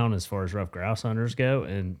dwindling down as far as rough grouse hunters go,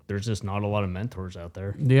 and there's just not a lot of mentors out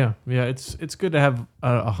there. Yeah, it's good to have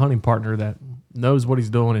a hunting partner that knows what he's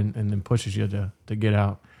doing and then pushes you to get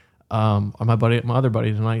out. My other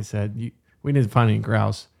buddy tonight said, we need to find any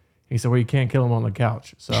grouse. He said, well, you can't kill them on the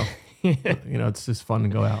couch. So, it's just fun to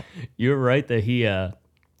go out. You're right that he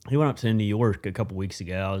went up to New York a couple weeks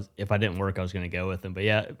ago. If I didn't work, I was going to go with him. But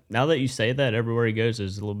yeah, now that you say that, everywhere he goes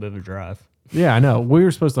is a little bit of a drive. Yeah, I know. We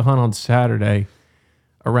were supposed to hunt on Saturday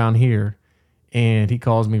around here, and he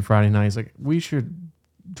calls me Friday night. He's like, we should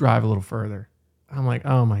drive a little further. I'm like,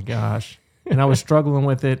 oh my gosh. And I was struggling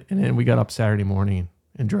with it, and then we got up Saturday morning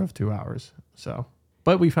and drove 2 hours. So,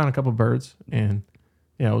 but we found a couple birds, and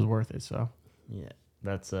yeah, it was worth it. So yeah,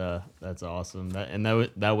 that's awesome.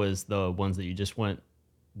 That was the ones that you just went,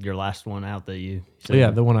 your last one out that you said.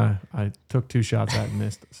 Yeah, the one I took 2 shots at and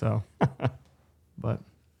missed. So, but.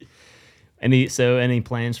 Any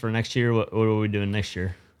plans for next year? What are we doing next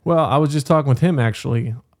year? Well, I was just talking with him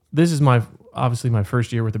actually. This is obviously my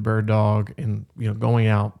first year with the bird dog, and going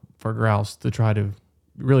out for grouse to try to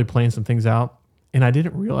really plan some things out. And I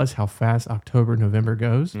didn't realize how fast October, November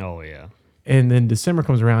goes. Oh yeah. And then December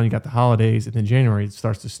comes around, you got the holidays, and then January it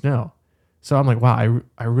starts to snow. So I'm like, wow,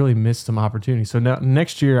 I really missed some opportunities. So now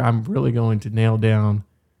next year I'm really going to nail down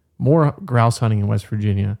more grouse hunting in West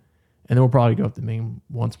Virginia, and then we'll probably go up to Maine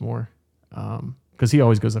once more. Because he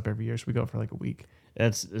always goes up every year, so we go for like a week.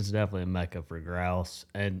 It's definitely a mecca for grouse,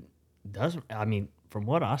 and from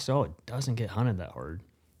what I saw, it doesn't get hunted that hard.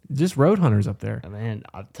 Just road hunters up there. Man,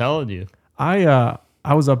 I'm telling you. I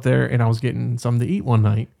was up there and I was getting something to eat one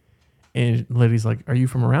night, and the lady's like, "Are you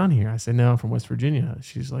from around here?" I said, "No, I'm from West Virginia."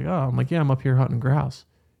 She's like, "Oh," I'm like, "Yeah, I'm up here hunting grouse."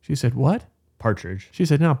 She said, "What?" Partridge. She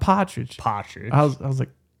said, "No, partridge." Partridge. I was like,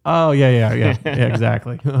 "Oh yeah,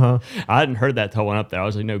 exactly." Uh-huh. I hadn't heard that till I went up there. I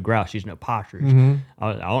was like, "No grouse." She's no partridge. Mm-hmm.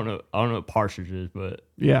 I don't know what partridge is, but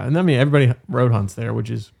yeah. And I mean, everybody road hunts there, which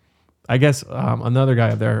is, I guess, another guy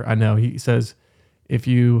up there I know. He says, if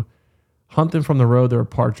you hunt them from the road, they're a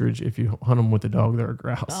partridge. If you hunt them with the dog, they're a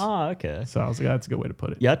grouse. Oh, okay. So I was like, that's a good way to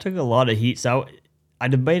put it. Yeah, I took a lot of heat. So I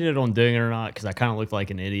debated on doing it or not because I kind of looked like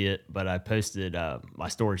an idiot. But I posted my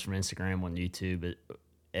stories from Instagram on YouTube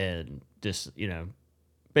and just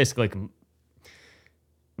basically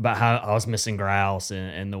about how I was missing grouse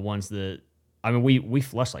and the ones that, we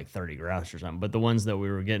flushed like 30 grouse or something, but the ones that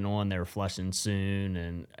we were getting on, they were flushing soon,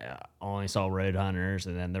 and I only saw road hunters,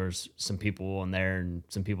 and then there was some people on there, and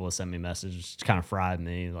some people that sent me messages, kind of fried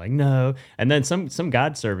me, like, no, and then some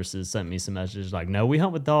guide services sent me some messages like, no, we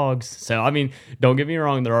hunt with dogs. So, don't get me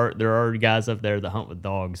wrong, there are guys up there that hunt with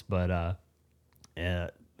dogs, but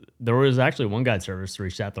there was actually one guide service that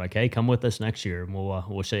reached out like, hey, come with us next year, and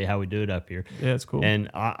we'll show you how we do it up here. Yeah, it's cool.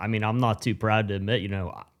 And I'm not too proud to admit,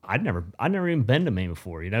 I'd never even been to Maine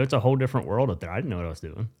before. It's a whole different world up there. I didn't know what I was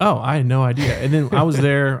doing. Oh, I had no idea. And then I was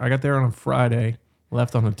there. I got there on a Friday,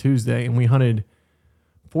 left on a Tuesday, and we hunted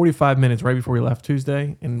 45 minutes right before we left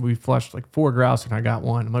Tuesday, and we flushed like 4 grouse, and I got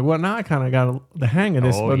one. I'm like, well, now I kind of got the hang of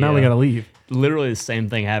this, but now we got to leave. Literally the same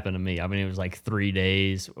thing happened to me. I mean, it was like 3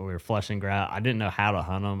 days we were flushing grouse. I didn't know how to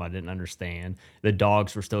hunt them. I didn't understand. The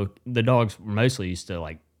dogs were mostly used to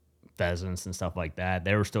like pheasants and stuff like that.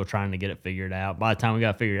 They were still trying to get it figured out. By the time we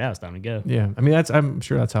got it figured out, it's time to go. Yeah, I mean, I'm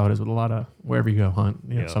sure that's how it is with a lot of wherever you go hunt.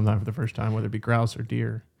 Sometime for the first time, whether it be grouse or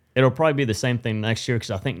deer. It'll probably be the same thing next year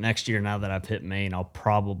because I think next year, now that I've hit Maine, I'll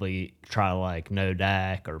probably try like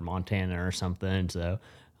Nodak or Montana or something. So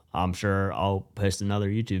I'm sure I'll post another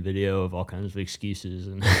YouTube video of all kinds of excuses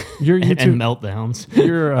and and meltdowns.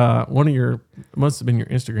 One of your must have been your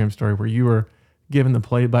Instagram story where you were giving the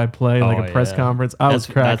play-by-play like a press conference. I was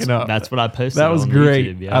cracking up. That's what I posted. That was on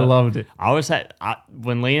great. YouTube, I loved it.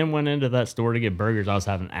 When Liam went into that store to get burgers, I was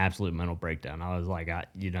having an absolute mental breakdown. I was like,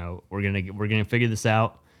 we're gonna figure this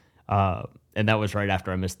out. And that was right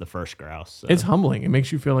after I missed the first grouse. So. It's humbling. It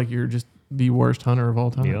makes you feel like you're just the worst hunter of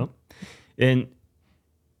all time. Yep. And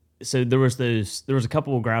so there was a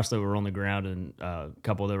couple of grouse that were on the ground and a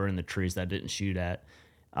couple that were in the trees that I didn't shoot at.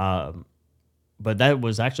 But that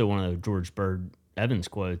was actually one of the George Bird Evans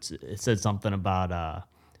quotes. It said something about,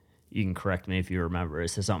 you can correct me if you remember. It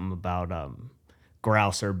said something about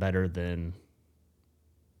grouse are better than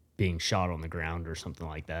being shot on the ground or something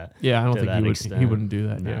like that. Yeah, I don't think he wouldn't do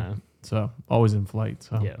that. No. Yeah. So always in flight.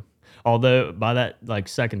 So yeah. Although by that like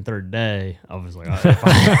second, third day, I was like,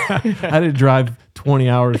 I had to drive 20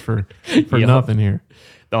 hours for nothing here.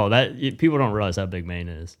 Oh, people don't realize how big Maine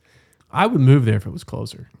is. I would move there if it was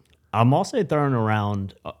closer. I'm also throwing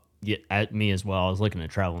around at me as well. I was looking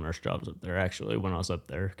at travel nurse jobs up there actually when I was up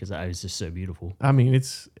there because it was just so beautiful. I mean,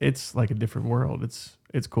 it's like a different world.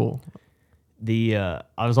 It's cool. I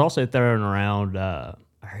was also throwing around.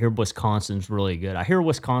 I hear Wisconsin's really good. I hear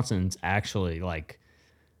Wisconsin's actually like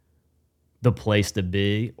the place to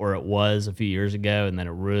be, or it was a few years ago, and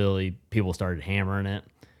then people started hammering it.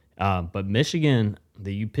 But Michigan,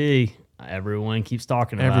 the UP, everyone keeps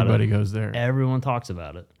talking about it. Everybody goes there. Everyone talks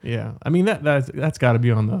about it. Yeah, I mean that's got to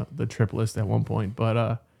be on the trip list at one point.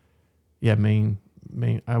 But yeah, Maine.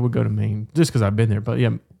 I would go to Maine just because I've been there. But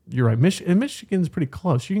yeah, you're right. Michigan's pretty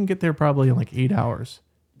close. You can get there probably in like 8 hours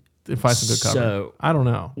to find some good cover. So I don't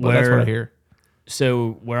know, but that's what I hear.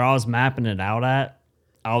 So where I was mapping it out at,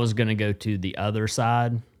 I was going to go to the other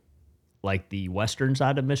side, like the western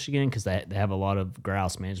side of Michigan, because they have a lot of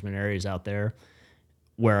grouse management areas out there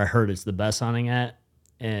where I heard it's the best hunting at.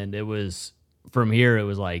 And it was, from here, it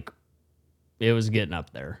was getting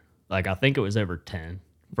up there. Like, I think it was over 10.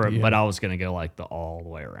 But I was going to go like all the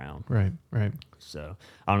way around. Right. So,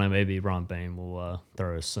 I don't know, maybe Ron Bain will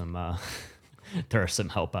throw us some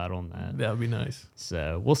help out on that. That would be nice.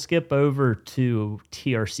 So, we'll skip over to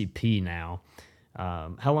TRCP now.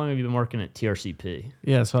 How long have you been working at TRCP?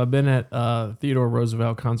 Yeah, so I've been at Theodore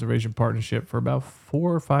Roosevelt Conservation Partnership for about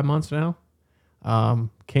 4 or 5 months now.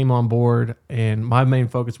 Came on board, and my main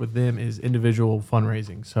focus with them is individual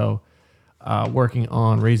fundraising. So working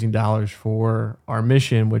on raising dollars for our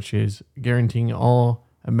mission, which is guaranteeing all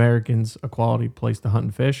Americans a quality place to hunt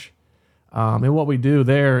and fish. And what we do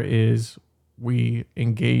there is we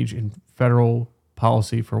engage in federal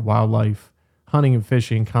policy for wildlife, hunting and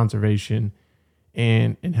fishing, conservation,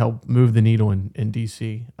 and help move the needle in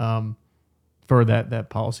DC for that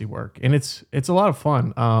policy work. And it's a lot of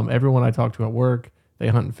fun. Everyone I talk to at work, they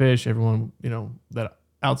hunt and fish. Everyone, that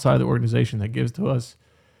outside the organization that gives to us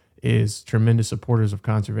is tremendous supporters of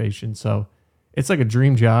conservation. So it's like a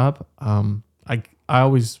dream job. I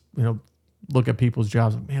always, look at people's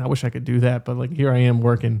jobs like, man, I wish I could do that. But like here I am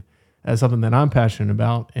working as something that I'm passionate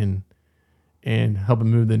about and helping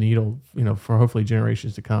move the needle, for hopefully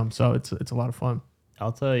generations to come. So it's a lot of fun.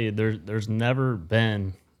 I'll tell you, there's never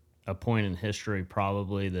been a point in history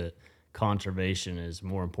probably that conservation is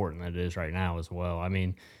more important than it is right now as well. I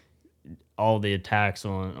mean, all the attacks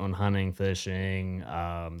on hunting, fishing,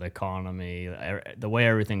 the economy, the way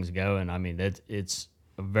everything's going. I mean, it's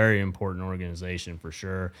a very important organization for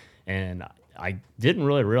sure. And I didn't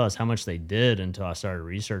really realize how much they did until I started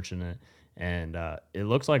researching it. And it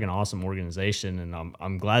looks like an awesome organization, and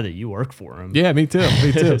I'm glad that you work for them. Yeah, me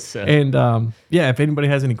too. So. And if anybody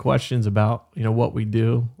has any questions about what we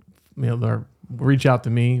do, reach out to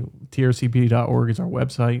me. trcp.org is our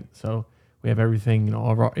website. So we have everything,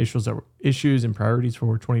 all of our issues and priorities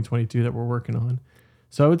for 2022 that we're working on.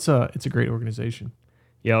 So it's a great organization.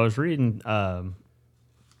 Yeah, I was reading.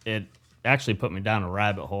 It actually put me down a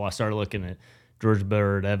rabbit hole. I started looking at George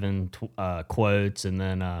Bird Evans quotes, and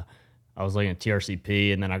then I was looking at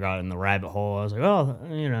TRCP, and then I got in the rabbit hole. I was like,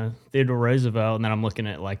 oh, Theodore Roosevelt, and then I'm looking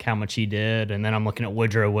at like how much he did, and then I'm looking at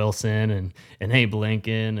Woodrow Wilson and Abe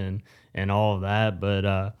Lincoln and all of that. But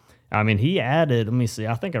I mean, he added. Let me see.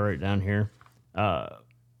 I think I wrote it down here.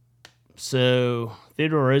 So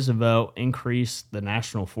Theodore Roosevelt increased the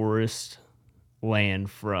national forest land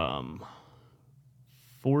from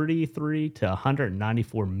 43 to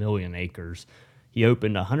 194 million acres. He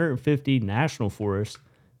opened 150 national forests,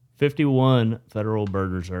 51 federal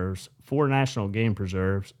bird reserves, 4 national game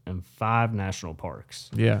preserves, and 5 national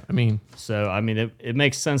parks. Yeah, I mean, So, I mean, it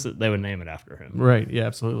makes sense that they would name it after him. right. Yeah,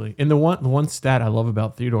 absolutely. And the one stat I love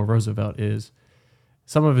about Theodore Roosevelt is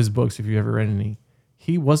some of his books, if you ever read any,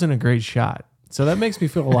 he wasn't a great shot. So that makes me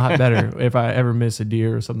feel a lot better if I ever miss a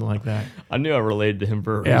deer or something like that. I knew I related to him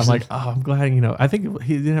for a Yeah, I'm reason. like, oh, I'm glad, I think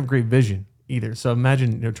he didn't have great vision either. So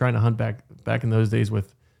imagine, trying to hunt back in those days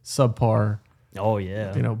with subpar, Oh,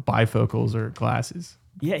 yeah. bifocals or glasses.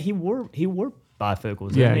 Yeah, he wore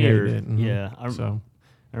bifocals. Yeah, didn't he? yeah, he Or- did. Mhm. Yeah, So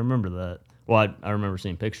I remember that. Well, I remember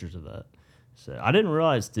seeing pictures of that. So I didn't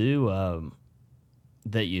realize too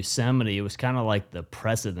that Yosemite, it was kind of like the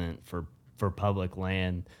precedent for public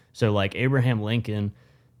land. So like Abraham Lincoln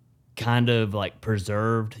kind of like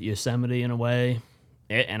preserved Yosemite in a way,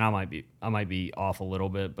 and I might be off a little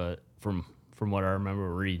bit, but from what I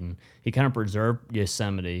remember reading, he kind of preserved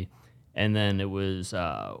Yosemite, and then it was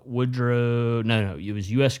it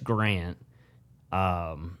was U.S. Grant.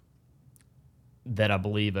 That I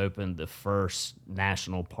believe opened the first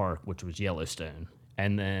national park, which was Yellowstone.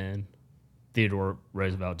 And then Theodore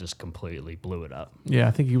Roosevelt just completely blew it up. yeah,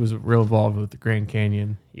 I think he was real involved with the Grand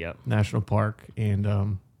Canyon Yep. National Park and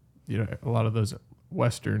a lot of those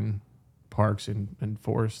western parks and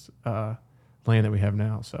forest land that we have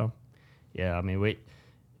now. So Yeah, I mean,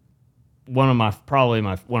 one of my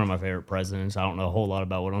favorite presidents. I don't know a whole lot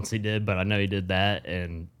about what else he did, but I know he did that,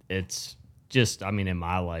 and it's just, I mean, in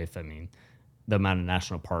my life, I mean, the amount of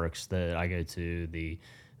national parks that I go to, the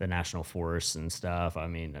national forests and stuff, I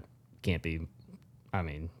mean, can't be, I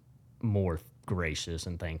mean, more gracious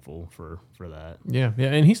and thankful for that. yeah,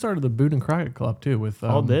 and he started the Boone and Crockett Club too with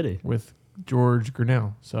did he? with George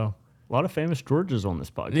Grinnell. So A lot of famous Georges on this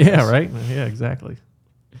podcast. yeah, right, yeah, exactly.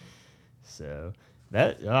 So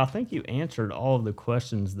that I think you answered all of the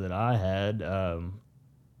questions that I had.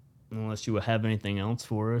 Unless you have anything else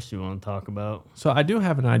for us you want to talk about. So I do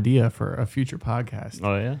have an idea for a future podcast,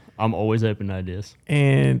 Oh yeah, I'm always open to ideas.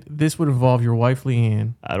 and this would involve your wife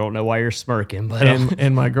Leanne I don't know why you're smirking, but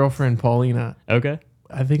and my girlfriend Paulina. okay.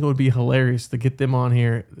 I think it would be hilarious to get them on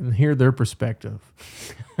here and hear their perspective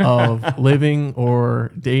of living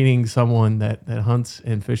or dating someone that hunts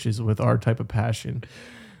and fishes with our type of passion.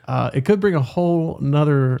 It could bring a whole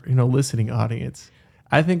nother, listening audience.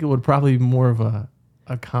 I think it would probably be more of a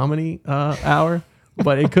comedy hour,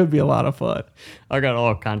 but it could be a lot of fun. I got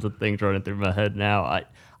all kinds of things running through my head now.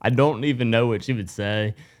 I don't even know what she would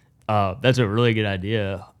say. That's a really good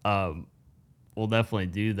idea. We'll definitely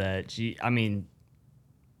do that.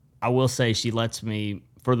 I will say she lets me,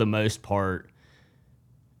 for the most part,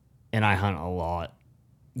 and I hunt a lot,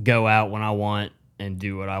 go out when I want and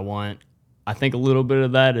do what I want. I think a little bit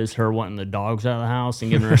of that is her wanting the dogs out of the house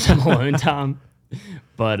and giving her some alone time.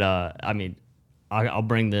 But I'll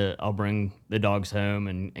bring the dogs home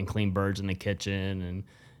and clean birds in the kitchen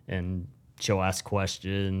and she'll ask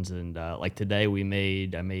questions and like today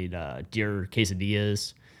I made deer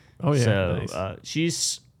quesadillas. Oh yeah, So nice.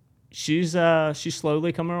 she's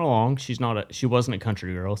slowly coming along. She wasn't a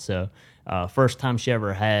country girl, so first time she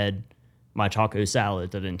ever had my taco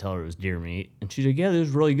salad, I didn't tell her it was deer meat, and she's like, "Yeah, this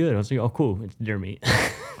was really good." I was like, "Oh, cool, it's deer meat."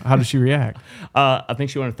 How did she react? I think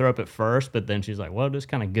she wanted to throw up at first, but then she's like, "Well, it's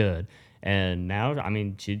kind of good." And now, I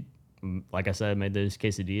mean, she, like I said, made those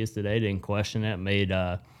quesadillas today. Didn't question it. Made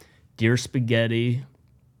deer spaghetti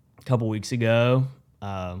a couple weeks ago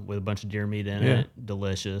with a bunch of deer meat in it.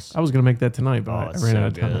 Delicious. I was gonna make that tonight, but I it's ran so out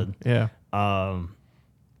of time. good. Yeah,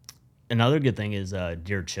 Another good thing is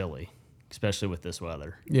deer chili, especially with this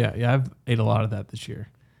weather. yeah. I've ate a lot of that this year.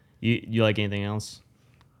 You like anything else?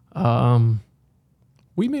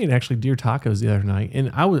 We made actually deer tacos the other night,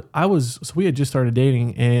 and so we had just started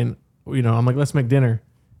dating, and I'm like, let's make dinner,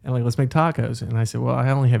 and like let's make tacos, and I said, well, I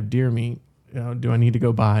only have deer meat. Do I need to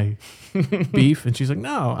go buy beef? And she's like,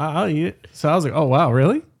 no, I'll eat it. So I was like, oh wow,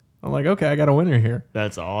 really? I'm like, okay, I got a winner here.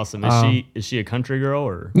 That's awesome. Is she a country girl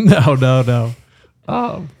or? No.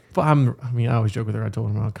 But I always joke with her. I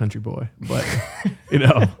told her I'm a country boy, but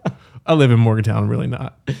I live in Morgantown. I'm really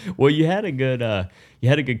not. Well, you had a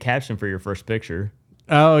good caption for your first picture.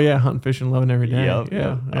 Oh yeah, hunting, fishing, loving every day. Yep,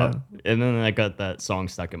 yeah. yep. And then I got that song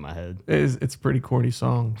stuck in my head. It's a pretty corny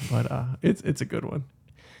song, but it's a good one.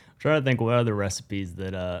 I'm trying to think what other recipes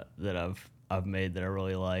that I've made that I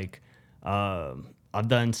really like. I've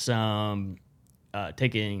done some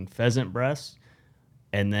taking pheasant breasts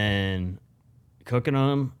and then cooking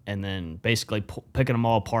them, and then basically picking them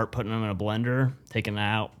all apart, putting them in a blender, taking it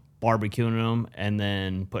out, barbecuing them, and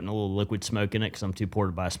then putting a little liquid smoke in it because I'm too poor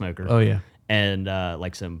to buy a smoker. Oh yeah. And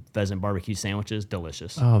like some pheasant barbecue sandwiches,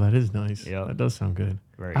 delicious. Oh, that is nice. Yep. That does sound good.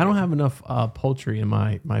 Very I don't good. have enough poultry in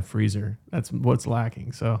my freezer. That's what's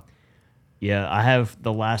lacking. So Yeah, I have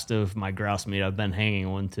the last of my grouse meat I've been hanging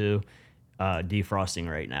on to, defrosting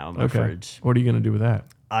right now in my fridge. What are you gonna do with that?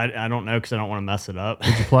 I don't know because I don't want to mess it up.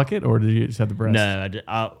 Did you pluck it or did you just have the breast?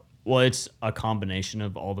 No, well, it's a combination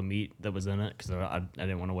of all the meat that was in it because I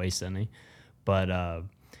didn't want to waste any. But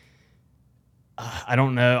I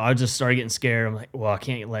don't know. I just started getting scared. I'm like, well, I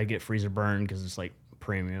can't let it get freezer burned because it's like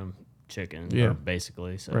premium chicken, Yeah.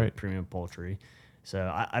 basically. So Right. premium poultry. So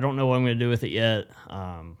I don't know what I'm going to do with it yet.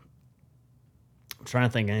 I'm trying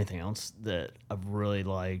to think of anything else that I've really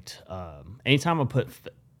liked. Anytime I put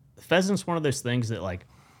pheasant's one of those things that, like,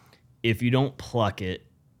 if you don't pluck it,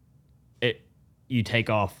 you take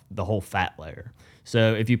off the whole fat layer.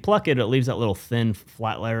 So if you pluck it, it leaves that little thin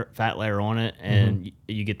fat layer on it, and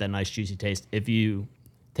you get that nice juicy taste. If you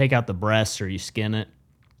take out the breasts or you skin it,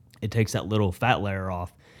 it takes that little fat layer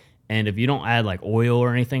off. And if you don't add like oil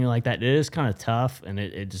or anything like that, it is kind of tough, and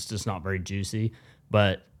it just not very juicy.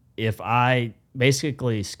 But if I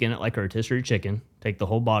basically skin it like a rotisserie chicken, take the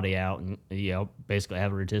whole body out, and basically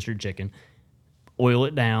have a rotisserie chicken, oil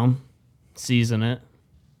it down, season it,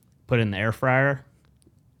 put it in the air fryer.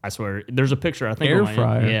 I swear, there's a picture. I think Air on my,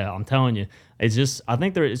 fryer? Yeah, I'm telling you, it's just. I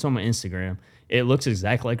think it's on my Instagram. It looks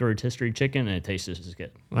exactly like a rotisserie chicken, and it tastes just as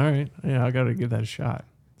good. All right. Yeah, I gotta give that a shot.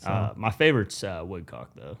 So, My favorite's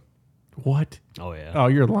woodcock, though. what? Oh yeah, Oh,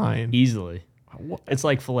 you're lying. easily. What? It's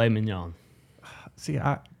like filet mignon. See,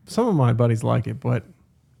 some of my buddies like it, but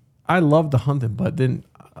I love to hunt them. But then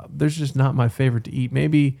there's just not my favorite to eat.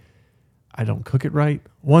 Maybe I don't cook it right.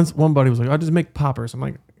 One buddy was like, "I'll just make poppers." I'm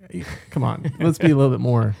like, hey, "Come on, let's be a little bit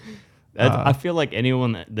more." I feel like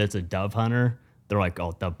anyone that's a dove hunter, they're like,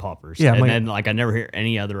 "Oh, dove poppers." Yeah, and like- then like I never hear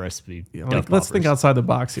any other recipe. Yeah, dove like, let's think poppers. outside the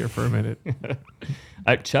box here for a minute.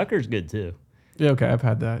 Chucker's good too. Yeah, okay, I've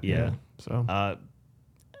had that. Yeah. So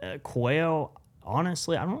Quail,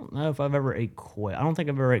 honestly, I don't know if I've ever ate quail. I don't think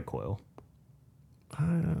I've ever ate quail.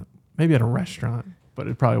 maybe at a restaurant, but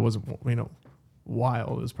it probably wasn't.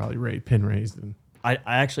 Wild. It was probably pin raised and. I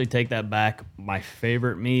actually take that back. My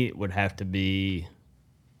favorite meat would have to be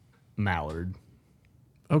mallard.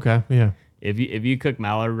 Okay, yeah. If you cook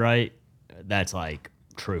mallard right, that's like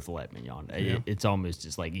true filet mignon. It's almost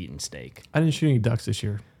just like eating steak. I didn't shoot any ducks this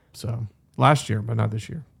year, so last year, but not this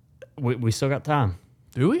year. We still got time.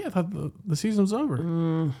 Do we? I thought the season was over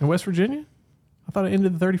in West Virginia. I thought it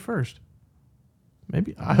ended the 31st.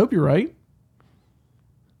 Maybe. I hope you're right.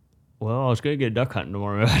 Well, I was going to get duck hunting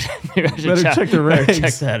tomorrow. Maybe I should Better check the better regs.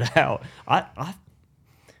 check that out. I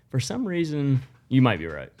for some reason, you might be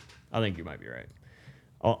right. I think you might be right.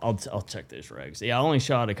 I'll check those regs. Yeah, I only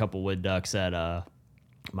shot a couple wood ducks at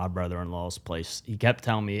my brother-in-law's place. He kept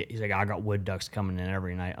telling me, he's like, I got wood ducks coming in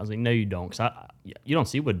every night. I was like, no, you don't, because you don't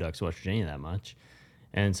see wood ducks in West Virginia that much.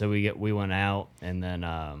 And so we went out and then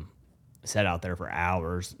sat out there for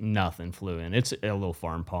hours. Nothing flew in. It's a little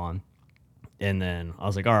farm pond. And then I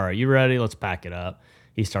was like, all right, you ready? Let's pack it up.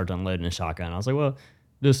 He started unloading a shotgun. I was like, well,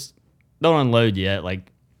 just don't unload yet.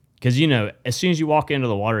 Like, because, as soon as you walk into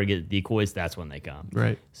the water to get decoys, that's when they come.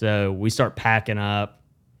 Right. So we start packing up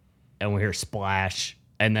and we hear splash.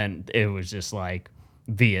 And then it was just like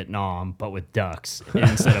Vietnam, but with ducks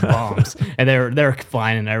instead of bombs. And they're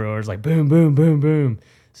flying everywhere. It's like boom, boom, boom, boom.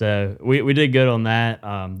 So we did good on that.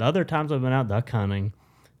 The other times I've been out duck hunting,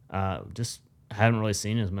 just haven't really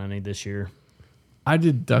seen as many this year. I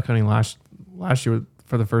did duck hunting last year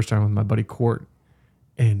for the first time with my buddy Court,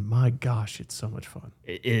 and my gosh, it's so much fun.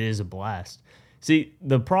 It is a blast. See,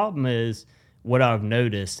 the problem is what I've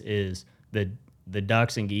noticed is the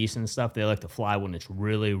ducks and geese and stuff, they like to fly when it's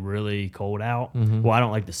really, really cold out. Well, I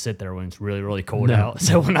don't like to sit there when it's really, really cold No. out.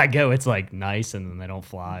 So when I go, it's like nice, and then they don't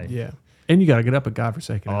fly. Yeah, and you got to get up at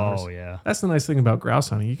godforsaken hours. Oh, yeah. That's the nice thing about grouse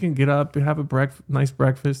hunting. You can get up, have a nice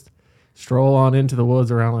breakfast, stroll on into the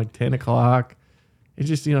woods around like 10 o'clock. It's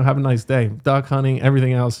just, have a nice day. Duck hunting,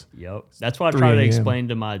 everything else. Yep. That's why I 3 try to a.m. explain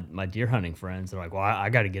to my deer hunting friends. They're like, well, I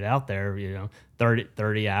got to get out there,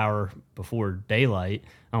 30 hour before daylight.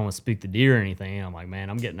 I don't want to spook the deer or anything. And I'm like, man,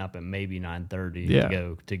 I'm getting up at maybe 9:30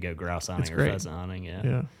 Yeah. to go grouse hunting or great. pheasant hunting. Yeah.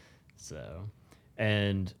 Yeah. So,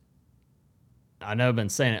 and I know I've been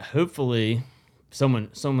saying it. Hopefully,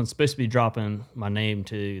 someone's supposed to be dropping my name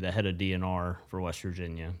to the head of DNR for West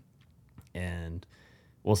Virginia, and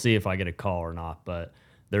we'll see if I get a call or not. But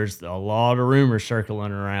there's a lot of rumors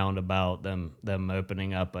circling around about them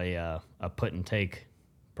opening up a put and take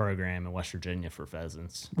program in West Virginia for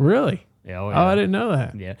pheasants. Really? Yeah, Oh, I didn't know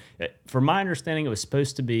that. Yeah. From my understanding, it was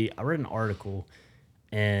supposed to be. I read an article,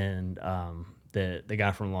 and the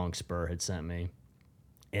guy from Long Spur had sent me,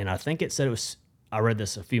 and I think it said it was. I read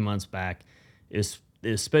this a few months back. It was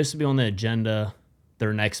supposed to be on the agenda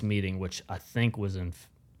their next meeting, which I think was in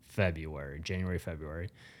January, February.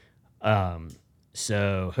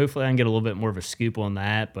 So hopefully I can get a little bit more of a scoop on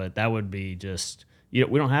that, but that would be just, we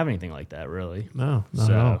don't have anything like that really. No, not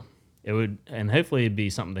at all. It would, and hopefully it'd be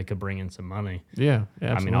something that could bring in some money. Yeah,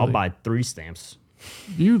 absolutely. I mean, I'll buy 3 stamps.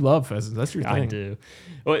 You love pheasants. That's your thing. I do.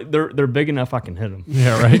 Well, they're big enough I can hit them.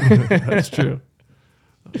 Yeah, right. That's true.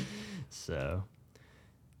 So,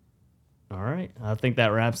 all right. I think that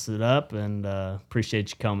wraps it up, and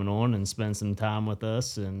appreciate you coming on and spending some time with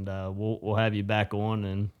us. And we'll have you back on,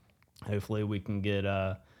 and hopefully we can get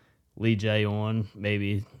Lee J on.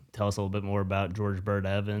 Maybe tell us a little bit more about George Bird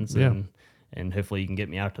Evans, and hopefully you can get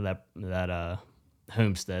me out to that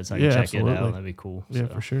homestead so I can check it out. That'd be cool. Yeah,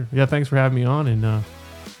 for sure. Yeah, thanks for having me on, and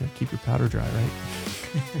keep your powder dry, right?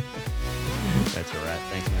 That's all right.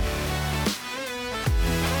 Thanks, man.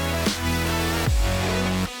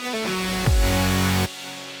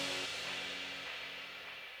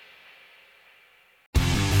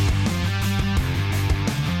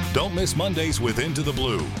 Don't miss Mondays with Into the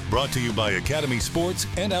Blue, brought to you by Academy Sports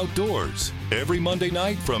and Outdoors. Every Monday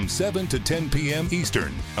night from 7 to 10 p.m.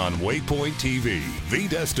 Eastern on Waypoint TV, the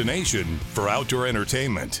destination for outdoor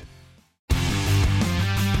entertainment.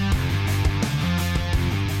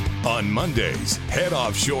 On Mondays, head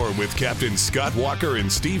offshore with Captain Scott Walker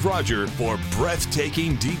and Steve Roger for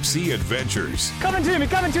breathtaking deep-sea adventures. Coming to me.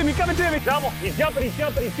 Double. He's jumping.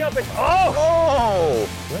 Oh!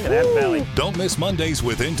 Look at that belly. Don't miss Mondays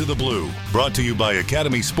with Into the Blue, brought to you by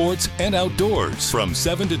Academy Sports and Outdoors from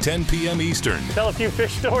 7 to 10 p.m. Eastern Tell a few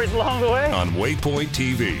fish stories along the way. on Waypoint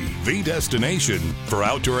TV, the destination for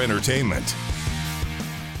outdoor entertainment.